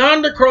 He's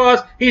on the cross.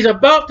 He's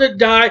about to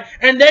die.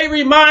 And they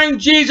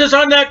remind Jesus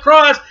on that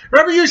cross.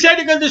 Remember you said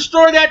you're going to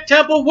destroy that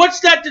temple?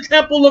 What's that the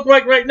temple look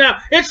like right now?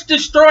 It's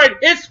destroyed.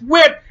 It's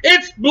whipped.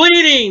 It's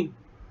bleeding.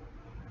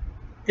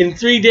 In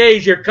 3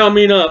 days you're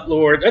coming up,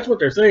 Lord. That's what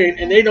they're saying.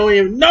 And they don't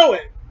even know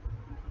it.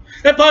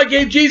 That probably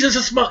gave Jesus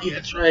a smile. Yeah,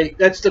 that's right.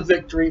 That's the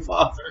victory,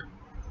 Father.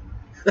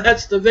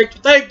 That's the victory.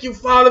 Thank you,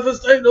 Father, for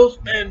saving those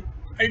men.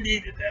 I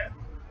needed that.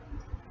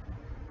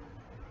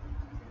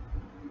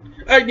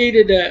 I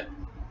needed that.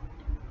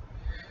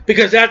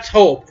 Because that's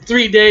hope.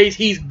 3 days,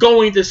 he's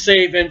going to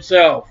save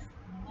himself.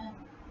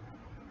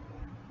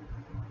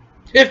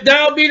 If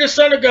thou be the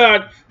Son of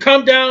God,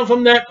 come down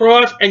from that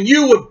cross and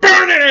you would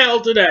burn in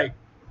hell today.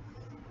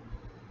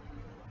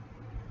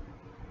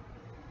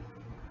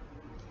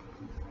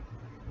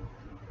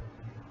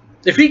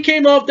 If he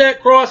came off that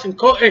cross and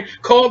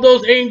called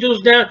those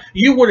angels down,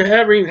 you wouldn't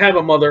even have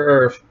a Mother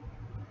Earth.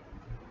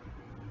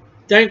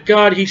 Thank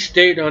God he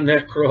stayed on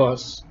that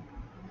cross.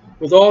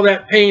 With all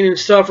that pain and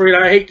suffering,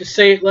 I hate to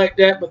say it like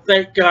that, but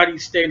thank God he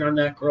stayed on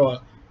that cross.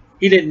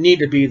 He didn't need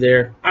to be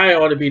there. I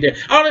ought to be there.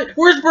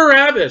 Where's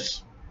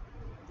Barabbas?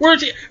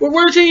 Where's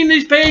he in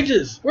these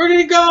pages? Where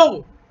did he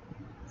go?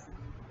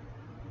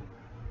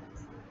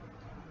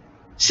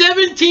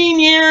 17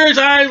 years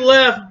I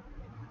left.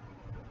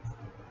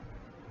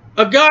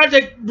 A God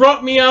that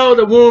brought me out of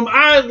the womb,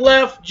 I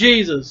left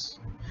Jesus.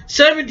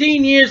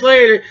 17 years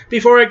later,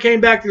 before I came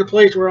back to the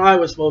place where I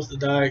was supposed to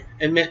die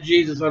and met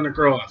Jesus on the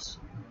cross.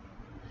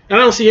 I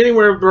don't see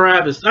anywhere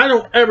Barabbas. I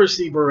don't ever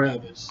see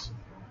Barabbas.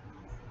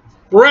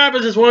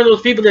 Barabbas is one of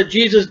those people that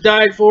Jesus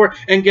died for,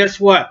 and guess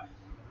what?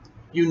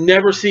 You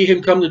never see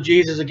him come to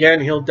Jesus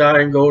again. He'll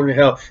die and go into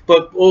hell.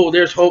 But, oh,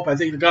 there's hope. I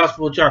think the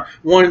Gospel of John,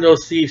 one of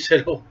those thieves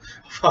said, oh,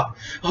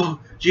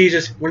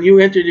 Jesus, when you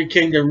enter the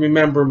kingdom,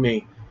 remember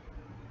me.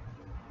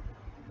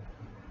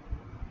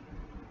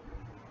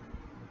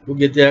 We'll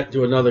get that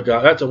to another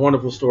God. That's a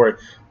wonderful story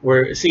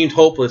where it seemed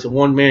hopeless and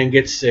one man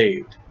gets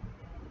saved.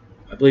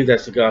 I believe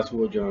that's the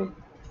Gospel of John.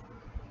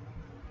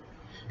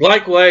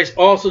 Likewise,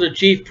 also the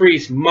chief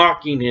priests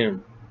mocking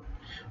him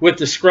with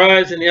the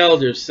scribes and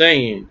elders,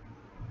 saying,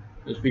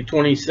 this will be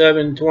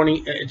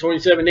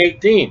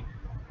 27:18.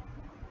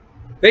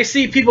 They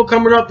see people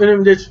coming up in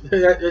him.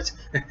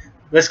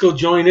 Let's go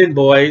join in,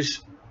 boys.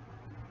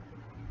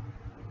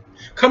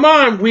 Come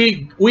on,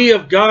 we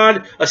of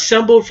God,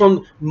 assembled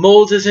from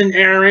Moses and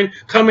Aaron,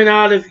 coming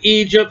out of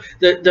Egypt,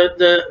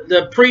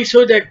 the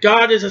priesthood that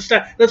God has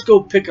established. Let's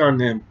go pick on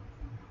them.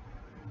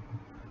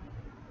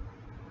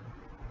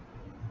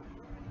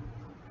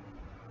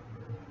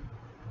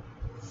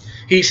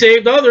 He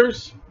saved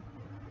others.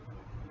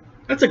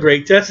 That's a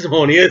great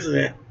testimony, isn't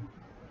it?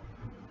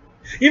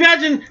 You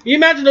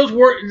imagine those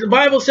words. The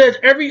Bible says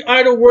every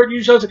idle word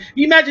you shall say.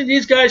 You imagine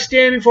these guys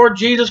standing before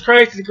Jesus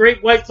Christ, the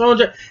great white throne.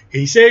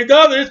 He saved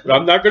others, but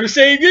I'm not going to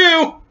save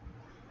you.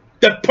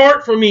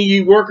 Depart from me,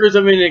 ye workers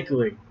of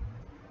iniquity.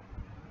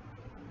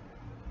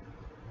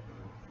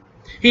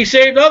 He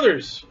saved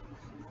others.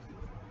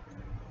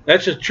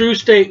 That's a true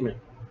statement.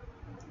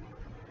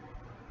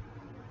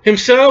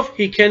 Himself,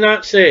 he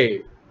cannot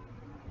save.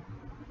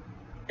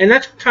 And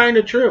that's kind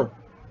of true.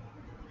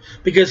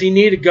 Because he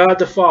needed God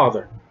the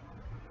Father.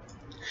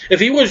 If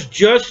he was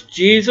just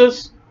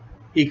Jesus,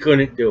 he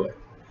couldn't do it.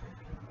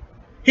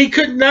 He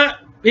could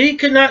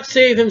not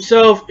save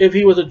himself if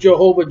he was a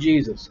Jehovah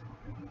Jesus.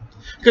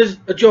 Because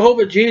a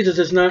Jehovah Jesus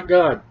is not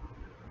God.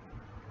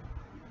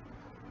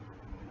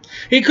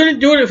 He couldn't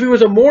do it if he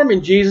was a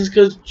Mormon Jesus,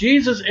 because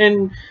Jesus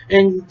and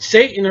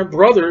Satan are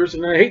brothers,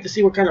 and I hate to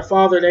see what kind of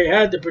father they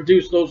had to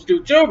produce those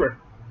two children.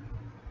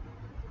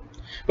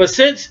 But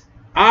since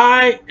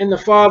I and the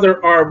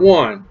Father are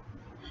one,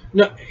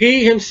 no,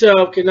 he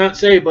himself cannot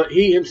save, but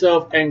he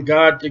himself and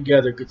God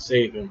together could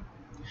save him.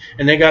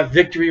 And they got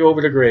victory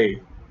over the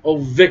grave. Oh,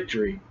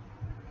 victory.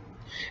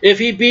 If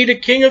he be the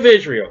King of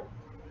Israel,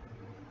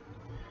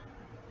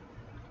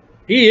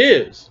 he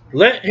is.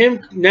 Let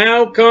him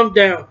now come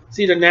down.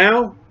 See the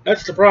now?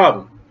 That's the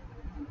problem.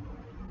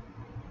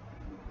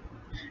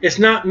 It's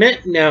not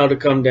meant now to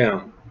come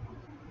down.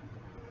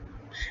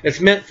 It's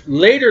meant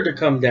later to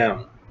come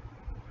down.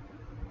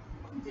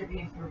 They're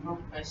being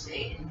provoked by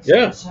Satan.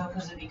 Yeah. So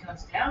because if he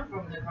comes down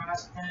from the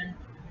cross, then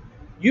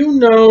you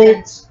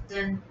know,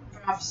 then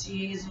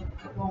prophecy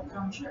won't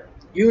come true.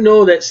 You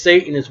know that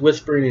Satan is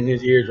whispering in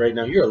his ears right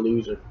now. You're a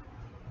loser.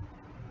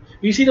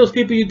 You see those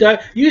people you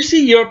die. You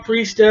see your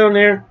priest down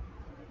there.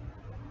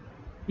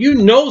 You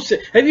know.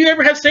 Have you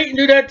ever had Satan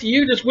do that to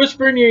you? Just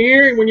whisper in your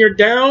ear when you're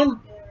down.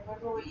 Yeah,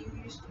 remember what you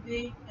used to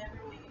be.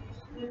 Remember what you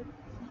used to do.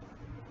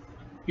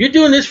 You're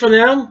doing this for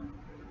them.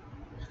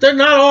 They're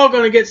not all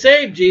going to get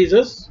saved,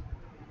 Jesus.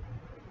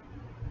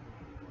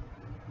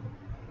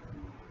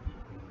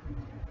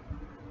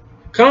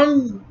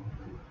 Come,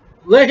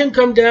 let him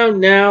come down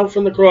now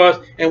from the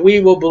cross, and we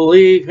will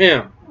believe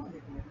him.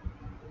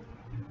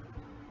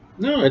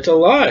 No, it's a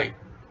lie.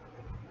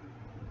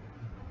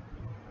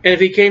 And if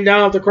he came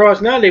down off the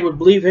cross now, they would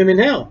believe him in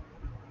hell.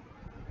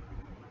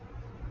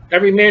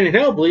 Every man in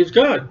hell believes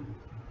God.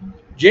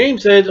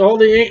 James says all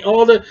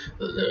the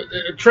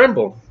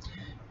tremble.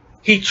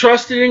 He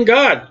trusted in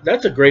God.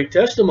 That's a great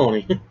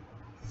testimony.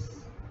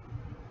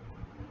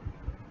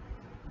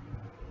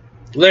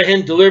 Let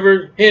him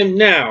deliver him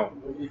now.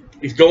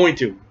 He's going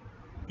to.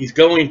 He's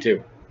going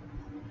to.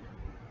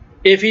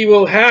 If he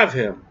will have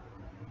him.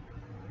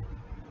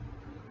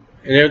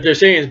 And what they're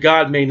saying is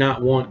God may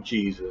not want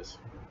Jesus.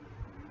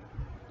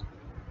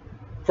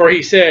 For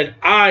he said,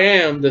 I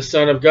am the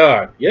Son of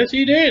God. Yes,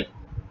 he did.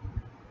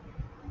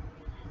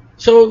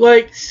 So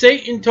like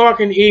Satan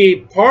talking to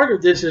Eve, part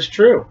of this is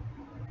true.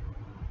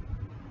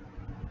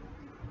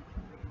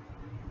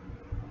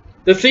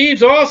 The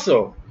thieves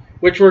also,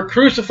 which were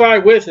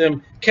crucified with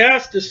him,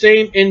 cast the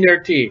same in their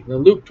teeth. Now,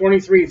 Luke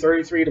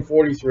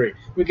 23:33-43.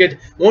 We get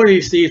one of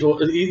these thieves.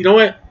 You know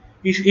what?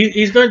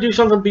 He's going to do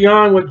something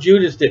beyond what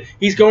Judas did.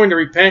 He's going to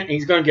repent and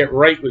he's going to get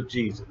right with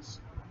Jesus.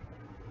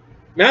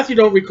 Matthew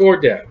don't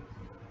record that.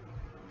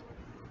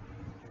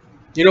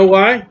 You know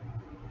why?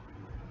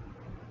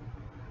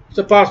 It's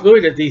a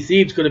possibility that these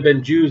thieves could have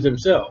been Jews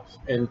themselves.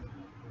 And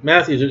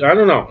Matthew says, I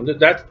don't know.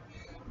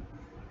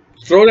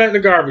 Throw that in the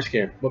garbage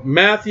can. But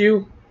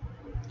Matthew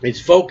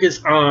is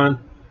focused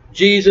on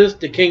Jesus,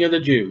 the King of the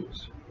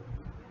Jews.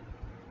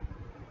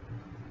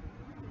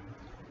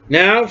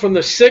 Now from the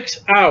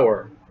 6th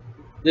hour,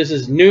 this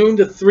is noon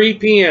to 3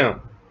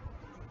 p.m.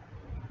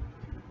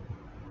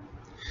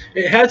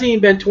 It hasn't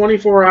even been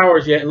 24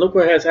 hours yet, and look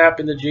what has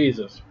happened to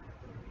Jesus.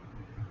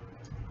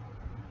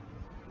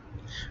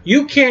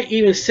 You can't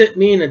even sit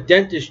me in a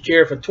dentist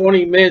chair for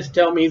 20 minutes and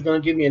tell me he's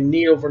going to give me a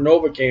needle for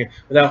Novocaine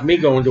without me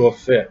going to a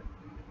fit.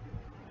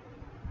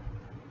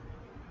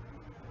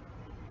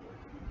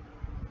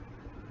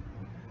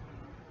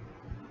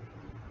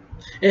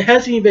 It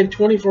hasn't even been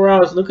 24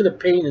 hours. Look at the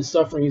pain and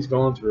suffering he's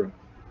gone through.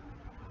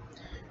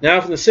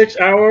 Now from the 6th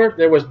hour,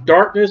 there was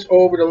darkness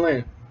over the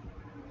land.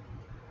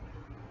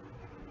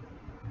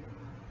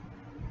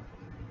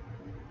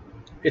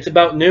 It's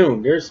about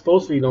noon. There's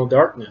supposed to be no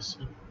darkness.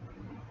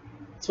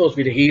 It's supposed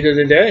to be the heat of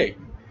the day.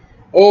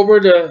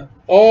 Over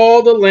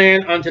all the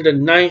land unto the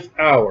 9th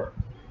hour,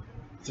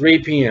 3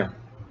 p.m.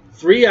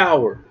 3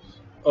 hours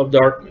of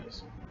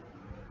darkness.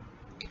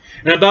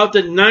 And about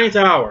the 9th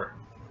hour,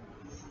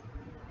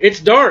 it's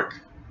dark.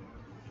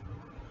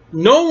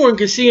 No one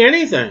can see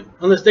anything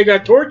unless they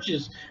got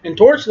torches. And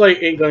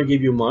torchlight ain't going to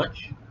give you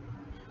much.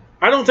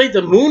 I don't think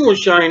the moon was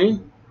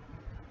shining.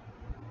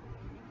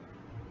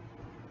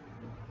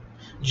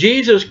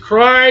 Jesus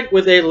cried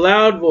with a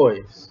loud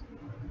voice,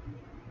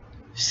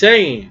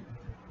 saying,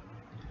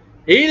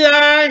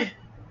 Eli,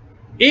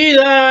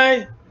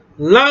 Eli,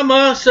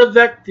 lama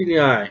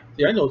sabachthani.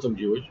 See, I know some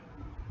Jewish.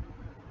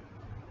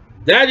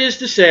 That is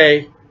to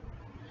say,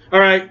 all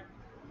right,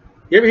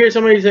 You ever hear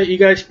somebody say, you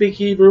guys speak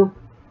Hebrew?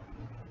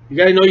 You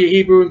guys know your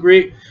Hebrew and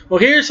Greek? Well,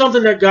 here's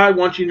something that God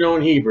wants you to know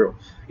in Hebrew.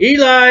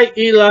 Eli,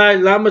 Eli,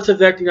 lama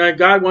sabachthani.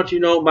 God wants you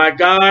to know, my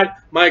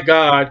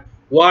God,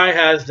 why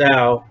hast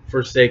thou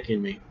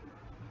forsaken me?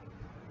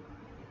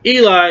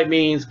 Eli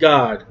means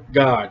God,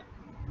 God.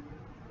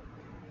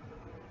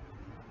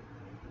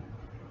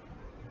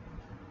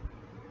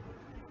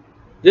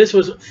 This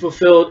was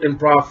fulfilled in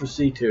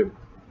prophecy too.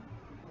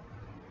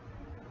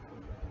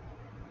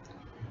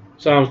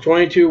 Psalms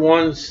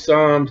 22:1,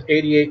 Psalms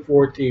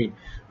 88:14.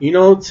 You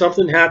know,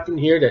 something happened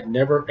here that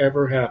never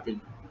ever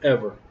happened,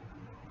 ever.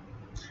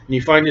 And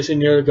you find this in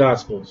the other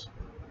Gospels.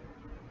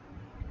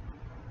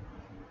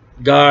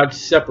 God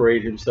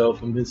separated himself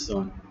from his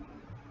son.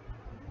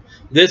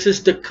 This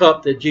is the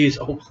cup that Jesus,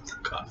 oh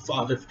God,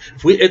 Father,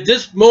 if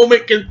this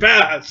moment can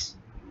pass,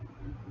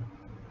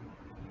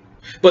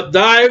 but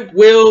thy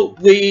will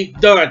be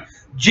done.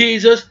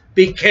 Jesus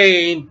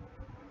became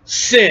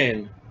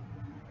sin.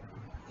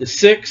 The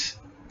 6th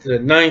to the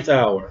 9th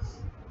hour.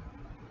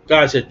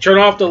 God said, turn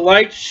off the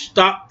lights,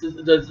 stop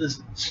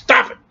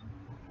stop it.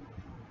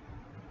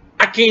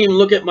 I can't even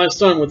look at my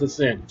son with a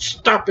sin.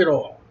 Stop it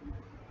all.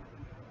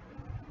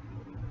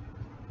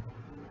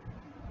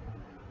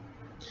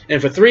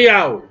 And for 3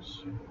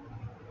 hours,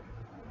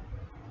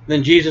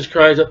 then Jesus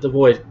cries up the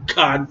voice,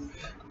 God,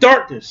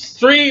 darkness,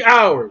 3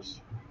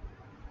 hours.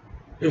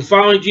 And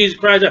finally Jesus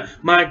cries out,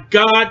 my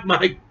God,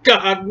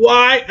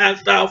 why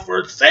hast thou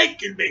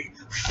forsaken me?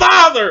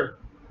 Father!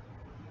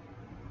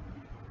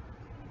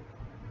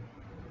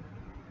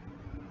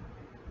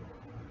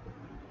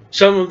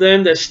 Some of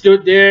them that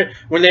stood there,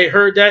 when they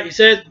heard that, he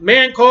said,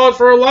 man called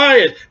for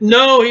Elias.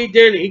 No, he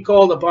didn't. He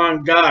called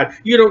upon God.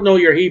 You don't know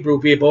your Hebrew,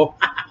 people.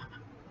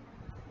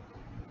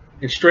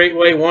 And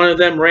straightway one of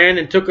them ran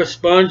and took a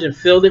sponge and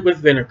filled it with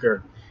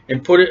vinegar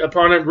and put it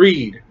upon a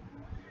reed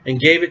and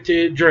gave it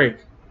to drink.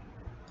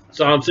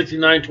 Psalm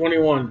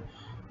 69:21,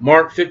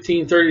 Mark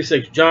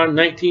 15:36, John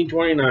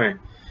 19:29.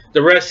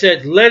 The rest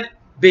said, let it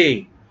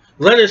be.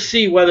 Let us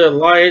see whether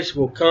Elias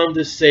will come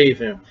to save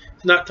him.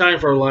 It's not time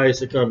for Elias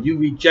to come. You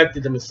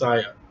rejected the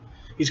Messiah.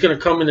 He's going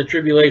to come in the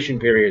tribulation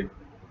period.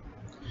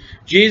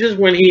 Jesus,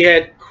 when he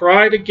had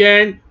cried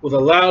again with a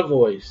loud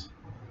voice,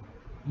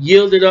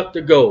 yielded up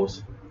the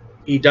ghost.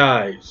 He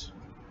dies.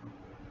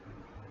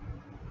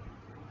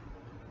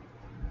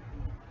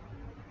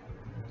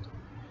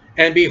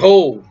 And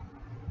behold,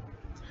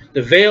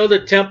 the veil of the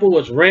temple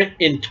was rent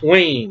in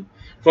twain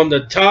from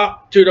the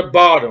top to the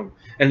bottom,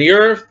 and the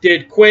earth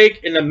did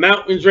quake and the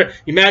mountains rent.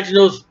 Imagine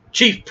those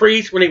chief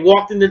priests when they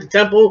walked into the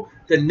temple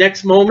the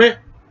next moment.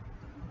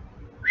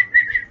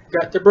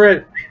 Got the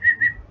bread.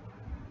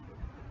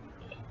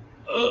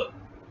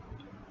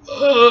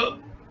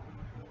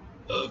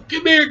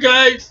 Come here,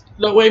 guys.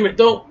 No, wait a minute.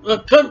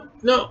 Don't come.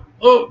 No.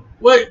 Oh,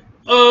 wait.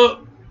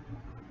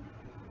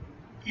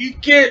 You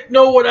can't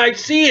know what I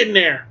see in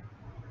there.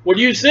 What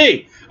do you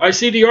see? I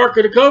see the Ark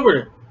of the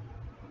Covenant.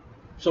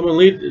 Someone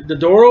leave the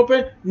door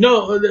open?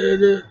 No.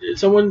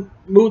 Someone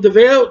moved the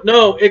veil?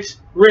 No, it's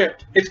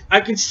ripped. I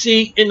can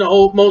see in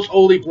the most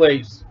holy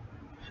place.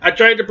 I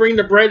tried to bring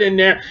the bread in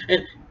there,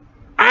 and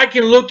I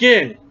can look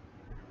in.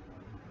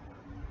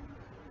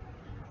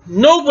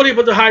 Nobody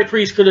but the high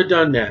priest could have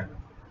done that.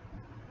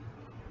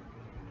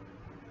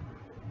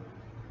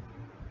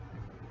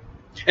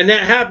 And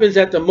that happens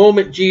at the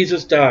moment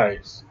Jesus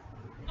dies.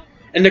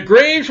 And the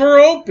graves were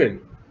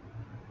open.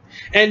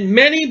 And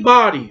many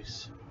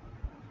bodies,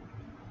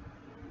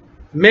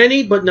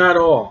 many but not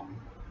all,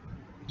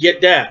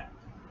 get that,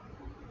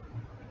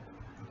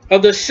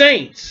 of the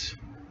saints,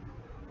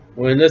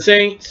 when the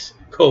saints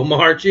go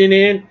marching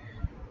in,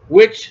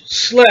 which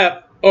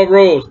slept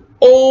arose.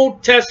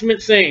 Old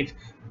Testament saints,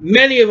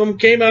 many of them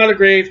came out of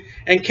graves,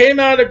 and came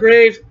out of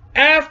graves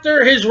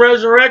after his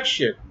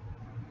resurrection.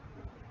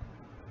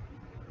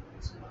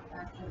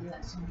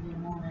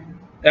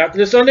 After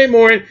the Sunday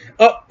morning,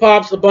 up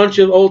pops a bunch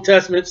of Old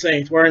Testament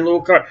saints wearing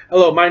little cards.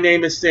 Hello, my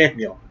name is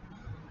Samuel.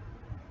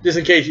 Just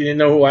in case you didn't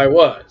know who I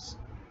was.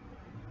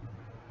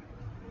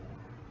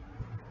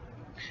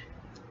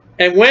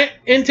 And went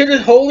into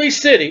the holy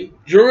city,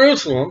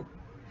 Jerusalem,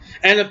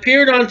 and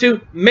appeared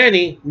unto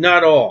many,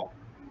 not all.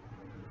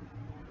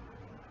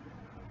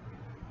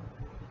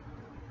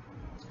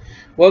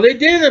 Well, they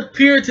didn't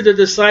appear to the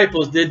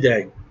disciples, did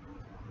they?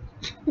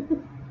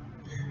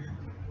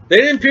 They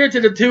didn't appear to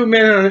the two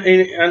men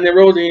on the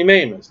road to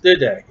Emmaus,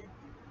 did they?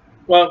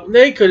 Well,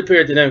 they could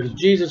appear to them because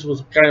Jesus was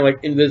kind of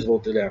like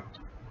invisible to them.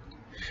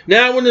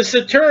 Now, when the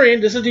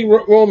centurion, this is the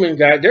Roman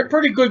guy, they're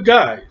pretty good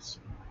guys.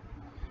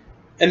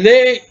 And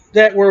they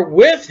that were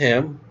with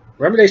him,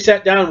 remember they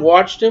sat down and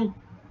watched him?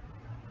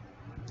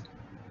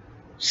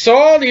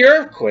 Saw the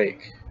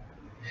earthquake.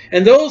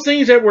 And those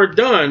things that were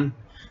done,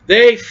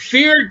 they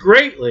feared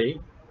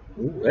greatly.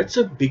 Ooh, that's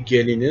a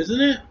beginning,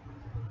 isn't it?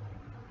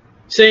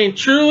 Saying,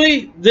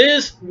 truly,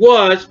 this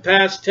was,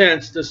 past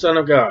tense, the Son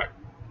of God.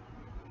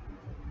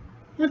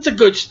 That's a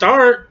good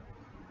start.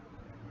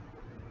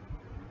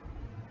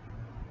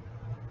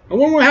 I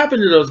wonder what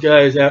happened to those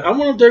guys. I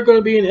wonder if they're going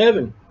to be in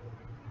heaven.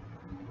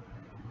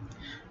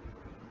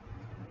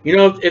 You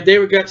know, if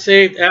they got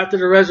saved after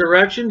the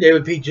resurrection, they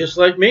would be just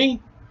like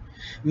me.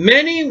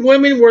 Many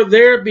women were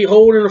there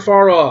beholding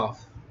afar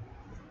off,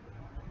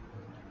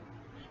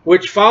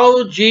 which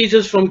followed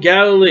Jesus from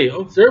Galilee.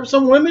 Oh, there were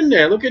some women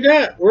there. Look at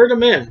that. Where are the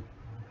men?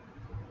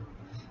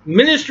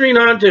 Ministering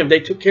unto him.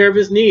 They took care of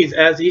his needs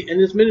as he in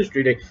his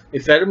ministry. They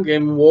fed him,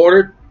 gave him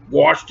water,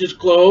 washed his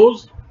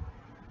clothes.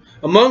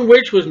 Among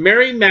which was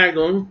Mary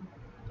Magdalene,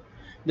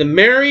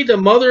 Mary, the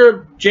mother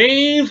of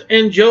James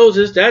and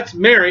Joseph. That's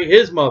Mary,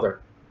 his mother.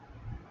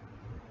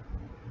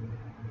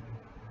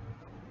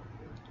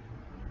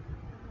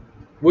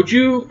 Would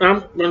you,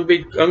 I'm going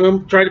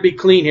to try to be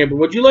clean here, but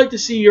would you like to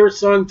see your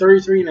son,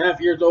 33 and a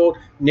half years old,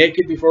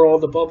 naked before all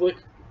the public?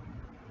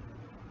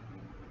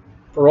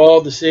 For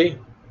all to see?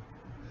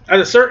 At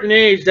a certain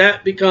age,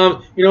 that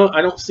becomes, you know,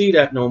 I don't see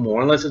that no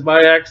more, unless it's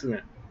by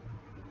accident.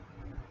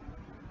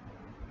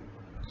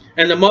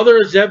 And the mother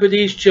of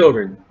Zebedee's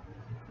children.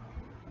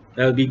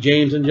 That would be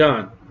James and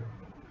John.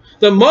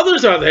 The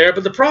mothers are there,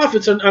 but the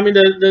prophets,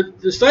 the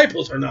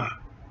disciples are not.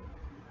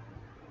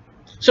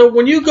 So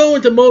when you go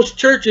into most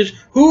churches,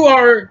 who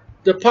are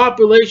the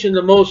population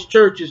of most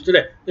churches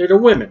today? They're the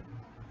women,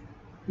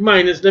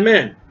 minus the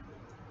men.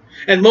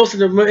 And most of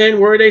the men,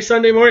 where are they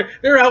Sunday morning?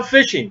 They're out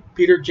fishing.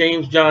 Peter,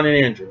 James, John, and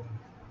Andrew.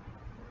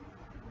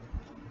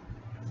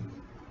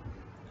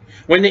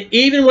 When the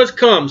even was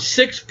come,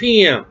 6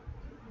 p.m.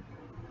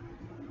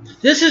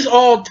 This is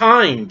all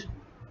timed.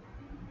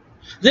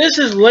 This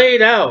is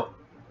laid out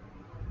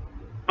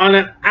on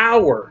an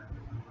hour.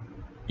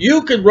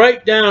 You could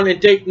write down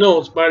and take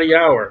notes by the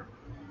hour.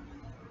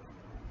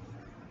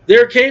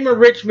 There came a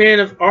rich man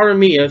of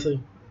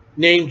Arimathea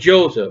named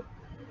Joseph,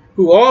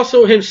 who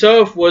also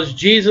himself was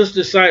Jesus'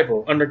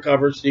 disciple,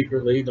 undercover,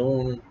 secretly.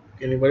 Don't want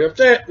anybody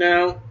upset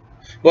now.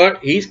 But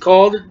he's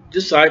called a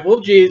disciple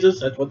of Jesus.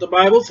 That's what the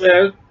Bible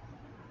says.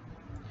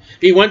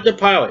 He went to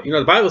Pilate. You know,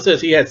 the Bible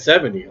says he had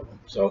 70 of them.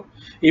 So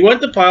he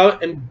went to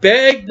Pilate and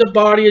begged the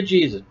body of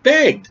Jesus.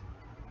 Begged.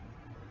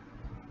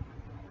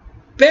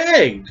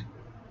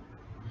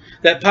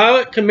 That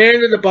Pilate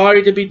commanded the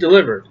body to be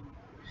delivered.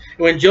 And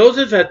when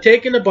Joseph had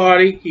taken the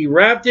body, he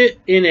wrapped it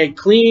in a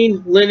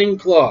clean linen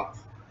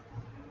cloth.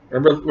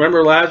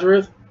 Remember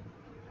Lazarus?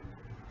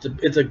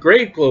 It's a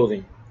grave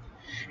clothing.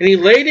 And he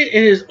laid it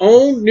in his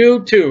own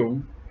new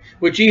tomb,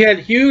 which he had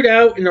hewed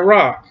out in the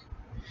rock.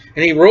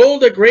 And he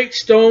rolled a great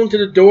stone to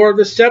the door of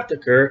the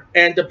sepulchre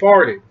and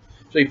departed.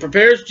 So he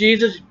prepares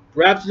Jesus,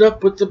 wraps it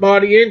up, puts the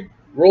body in,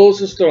 rolls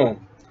the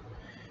stone.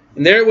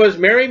 And there was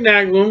Mary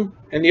Magdalene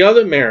and the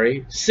other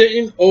Mary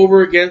sitting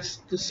over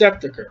against the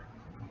sepulchre.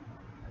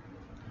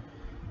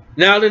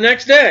 Now the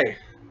next day,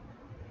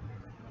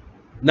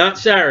 not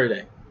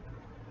Saturday.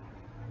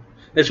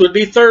 This would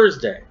be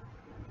Thursday.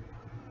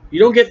 You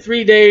don't get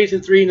 3 days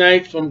and 3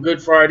 nights from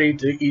Good Friday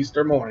to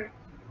Easter morning.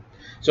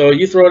 So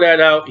you throw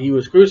that out. He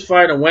was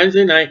crucified on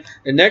Wednesday night.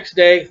 The next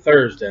day,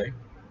 Thursday.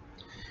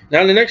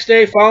 Now the next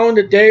day, following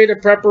the day of the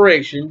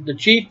preparation, the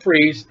chief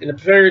priests and the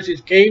Pharisees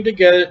came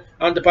together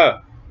unto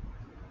Pilate.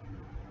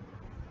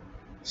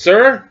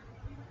 Sir,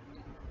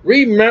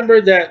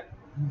 remember that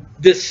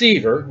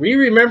deceiver. We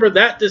remember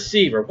that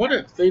deceiver. What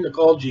a thing to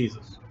call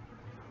Jesus.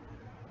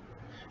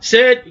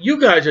 Said, you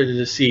guys are the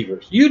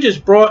deceivers. You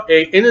just brought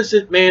an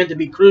innocent man to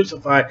be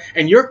crucified,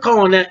 and you're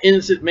calling that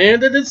innocent man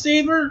the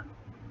deceiver?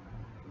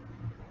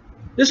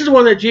 This is the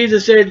one that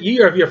Jesus said, ye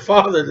are of your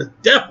father, the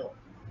devil.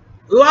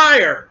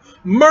 Liar.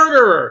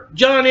 Murderer.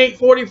 John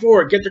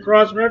 8:44. Get the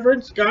cross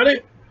reference? Got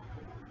it?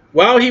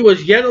 While he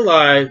was yet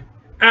alive,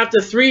 after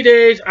 3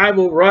 days I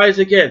will rise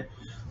again.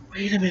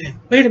 Wait a minute.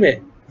 Wait a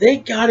minute. They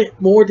got it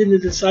more than the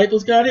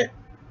disciples got it?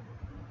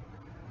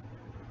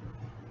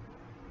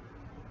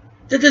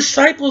 The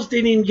disciples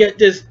didn't even get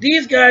this.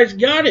 These guys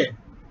got it.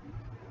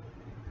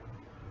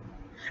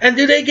 And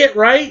do they get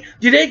right?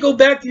 Do they go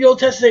back to the Old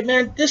Testament and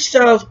say, man, this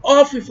sounds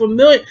awfully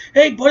familiar.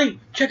 Hey, buddy,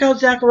 check out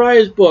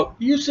Zechariah's book.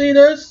 Do you see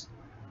this?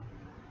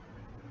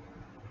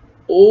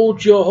 Oh,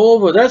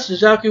 Jehovah, that's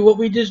exactly what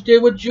we just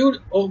did with Judah.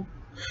 Oh,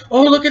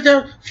 look at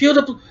that field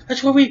of...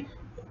 That's what we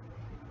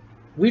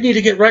need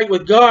to get right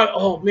with God.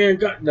 Oh, man,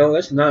 God. No,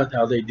 that's not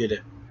how they did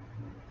it.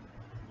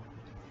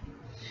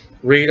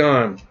 Read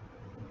on.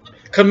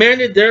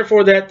 Commanded,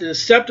 therefore, that the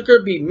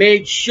sepulchre be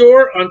made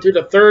sure unto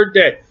the 3rd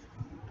day.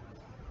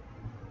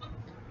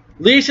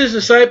 Lest his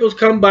disciples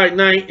come by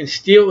night and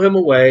steal him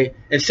away,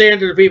 and say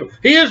unto the people,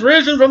 he is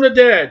risen from the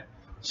dead.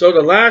 So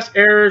the last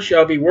error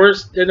shall be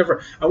worse than the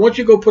first. I want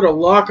you to go put a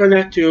lock on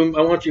that tomb.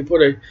 I want you to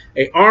put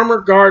a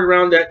armor guard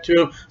around that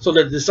tomb, so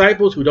the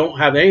disciples who don't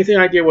have anything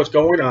idea what's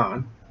going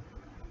on,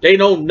 they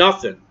know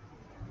nothing.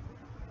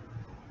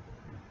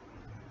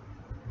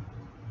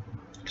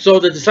 So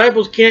the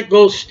disciples can't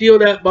go steal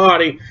that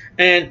body,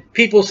 and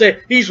people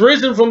say, he's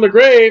risen from the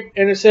grave,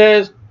 and it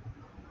says,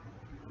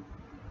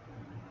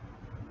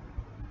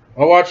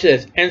 oh, watch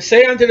this, and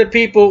say unto the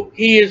people,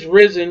 he is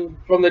risen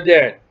from the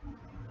dead.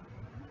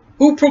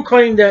 Who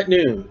proclaimed that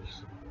news?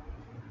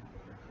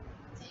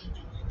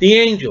 The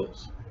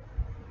angels.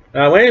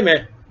 Now, wait a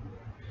minute.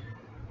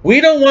 We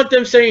don't want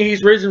them saying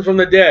he's risen from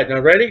the dead. Now,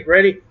 ready?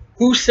 Ready?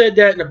 Who said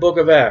that in the book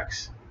of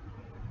Acts?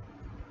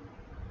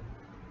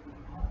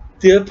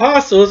 The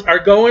apostles are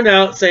going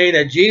out saying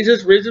that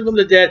Jesus risen from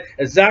the dead,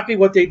 exactly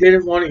what they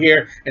didn't want to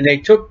hear. And they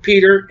took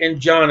Peter and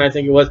John, I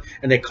think it was,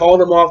 and they called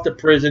them off to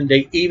prison.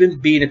 They even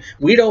beat him.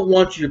 We don't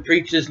want you to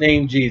preach this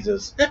name,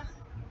 Jesus.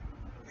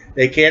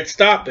 They can't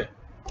stop it.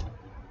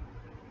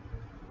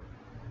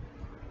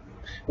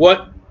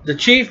 What the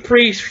chief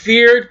priest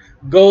feared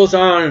goes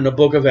on in the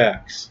book of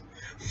Acts.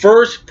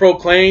 First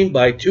proclaimed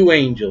by 2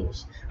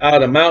 angels. Out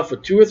of the mouth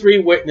of 2 or 3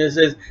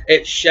 witnesses,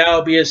 it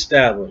shall be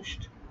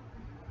established.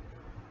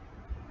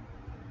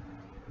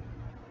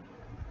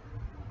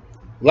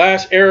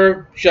 Last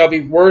era shall be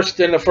worse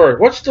than the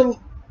first.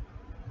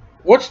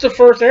 What's the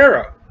first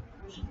era?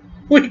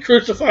 We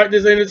crucified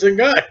this innocent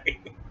guy.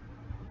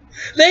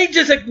 They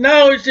just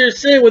acknowledged their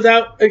sin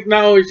without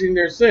acknowledging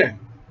their sin.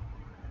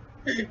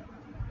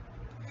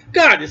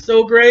 God is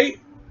so great.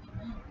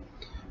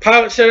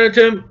 Pilate said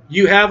unto him,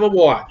 you have a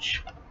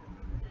watch.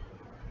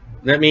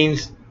 That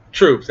means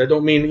troops. That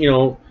don't mean,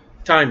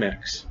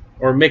 Timex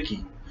or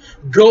Mickey.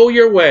 Go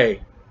your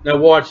way. Now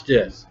watch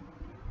this.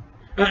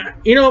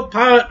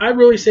 Pilate, I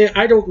really say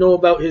I don't know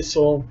about his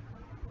soul.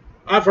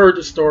 I've heard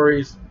the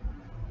stories.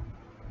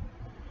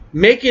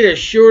 Make it as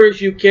sure as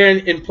you can,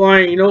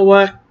 implying, you know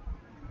what?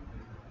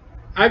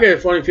 I got a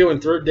funny feeling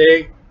 3rd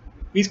day,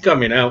 he's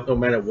coming out no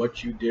matter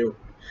what you do.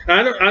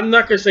 I'm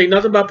not going to say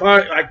nothing about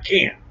Pilate. I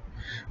can't.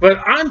 But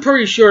I'm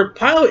pretty sure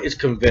Pilate is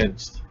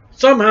convinced.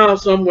 Somehow,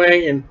 some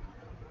way, and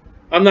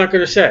I'm not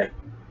going to say.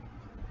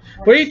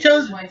 But he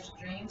tells... His wife's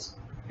dreams?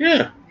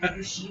 Yeah.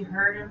 Maybe she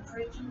heard him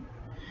preaching?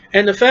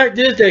 And the fact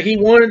is that he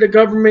wanted the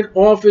government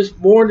office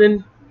more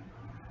than...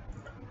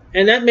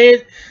 And that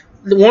made...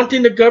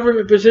 Wanting the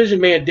government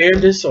position may have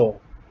damned his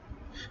soul.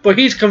 But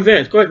he's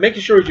convinced. Go ahead, make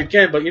it sure as you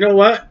can. But you know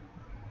what?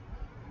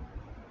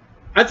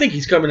 I think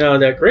he's coming out of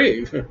that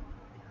grave.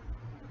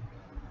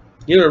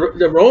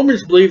 The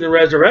Romans believed in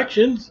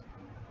resurrections.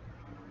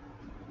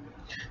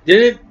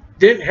 Didn't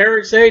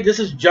Herod say this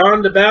is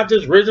John the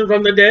Baptist risen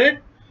from the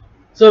dead?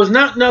 So it's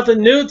not nothing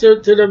new to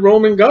the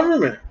Roman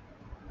government.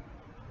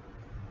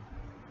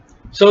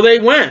 So they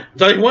went.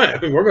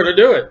 We're going to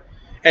do it.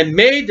 And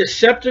made the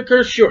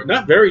sepulchre sure.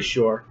 Not very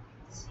sure.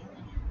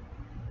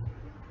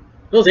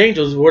 Those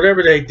angels,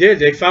 whatever they did,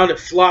 they found it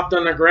flopped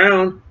on the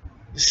ground,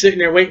 sitting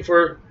there waiting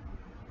for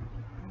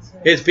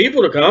his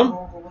people to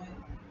come.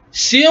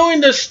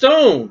 Sealing the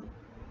stone.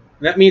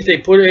 That means they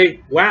put a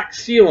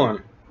wax seal on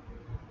it.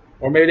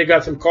 Or maybe they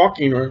got some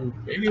caulking, or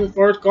maybe even as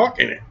far as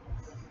caulking it.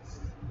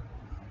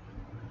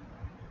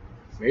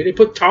 Maybe they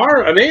put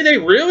tar, or maybe they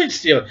really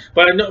sealed it.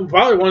 But I know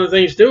probably one of the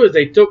things too is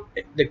they took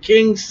the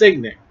king's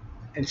signet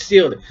and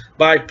sealed it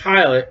by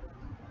Pilate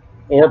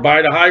or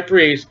by the high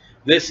priest.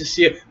 This is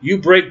sealed. You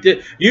break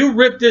this, you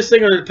rip this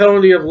thing under the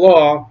penalty of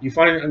law, you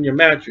find it on your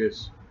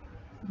mattress.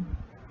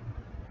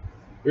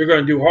 You're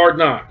going to do hard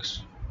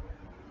knocks.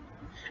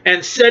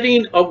 And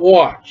setting a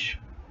watch.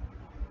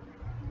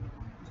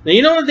 Now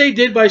you know what they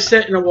did by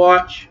setting a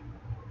watch?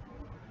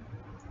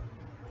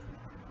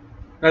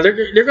 Now they're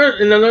going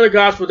to, in another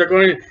gospel they're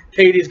going to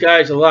pay these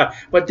guys a lot,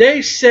 but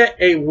they set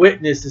a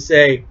witness to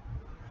say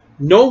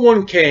no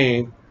one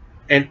came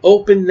and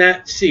opened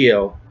that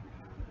seal,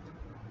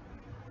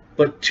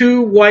 but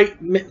two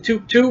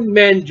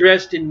men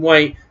dressed in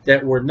white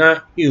that were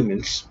not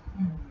humans.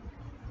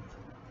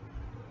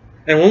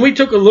 And when we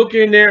took a look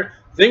in there,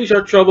 things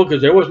are trouble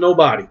because there was no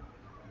body.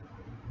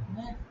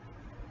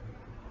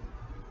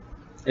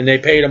 And they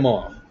paid them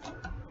off.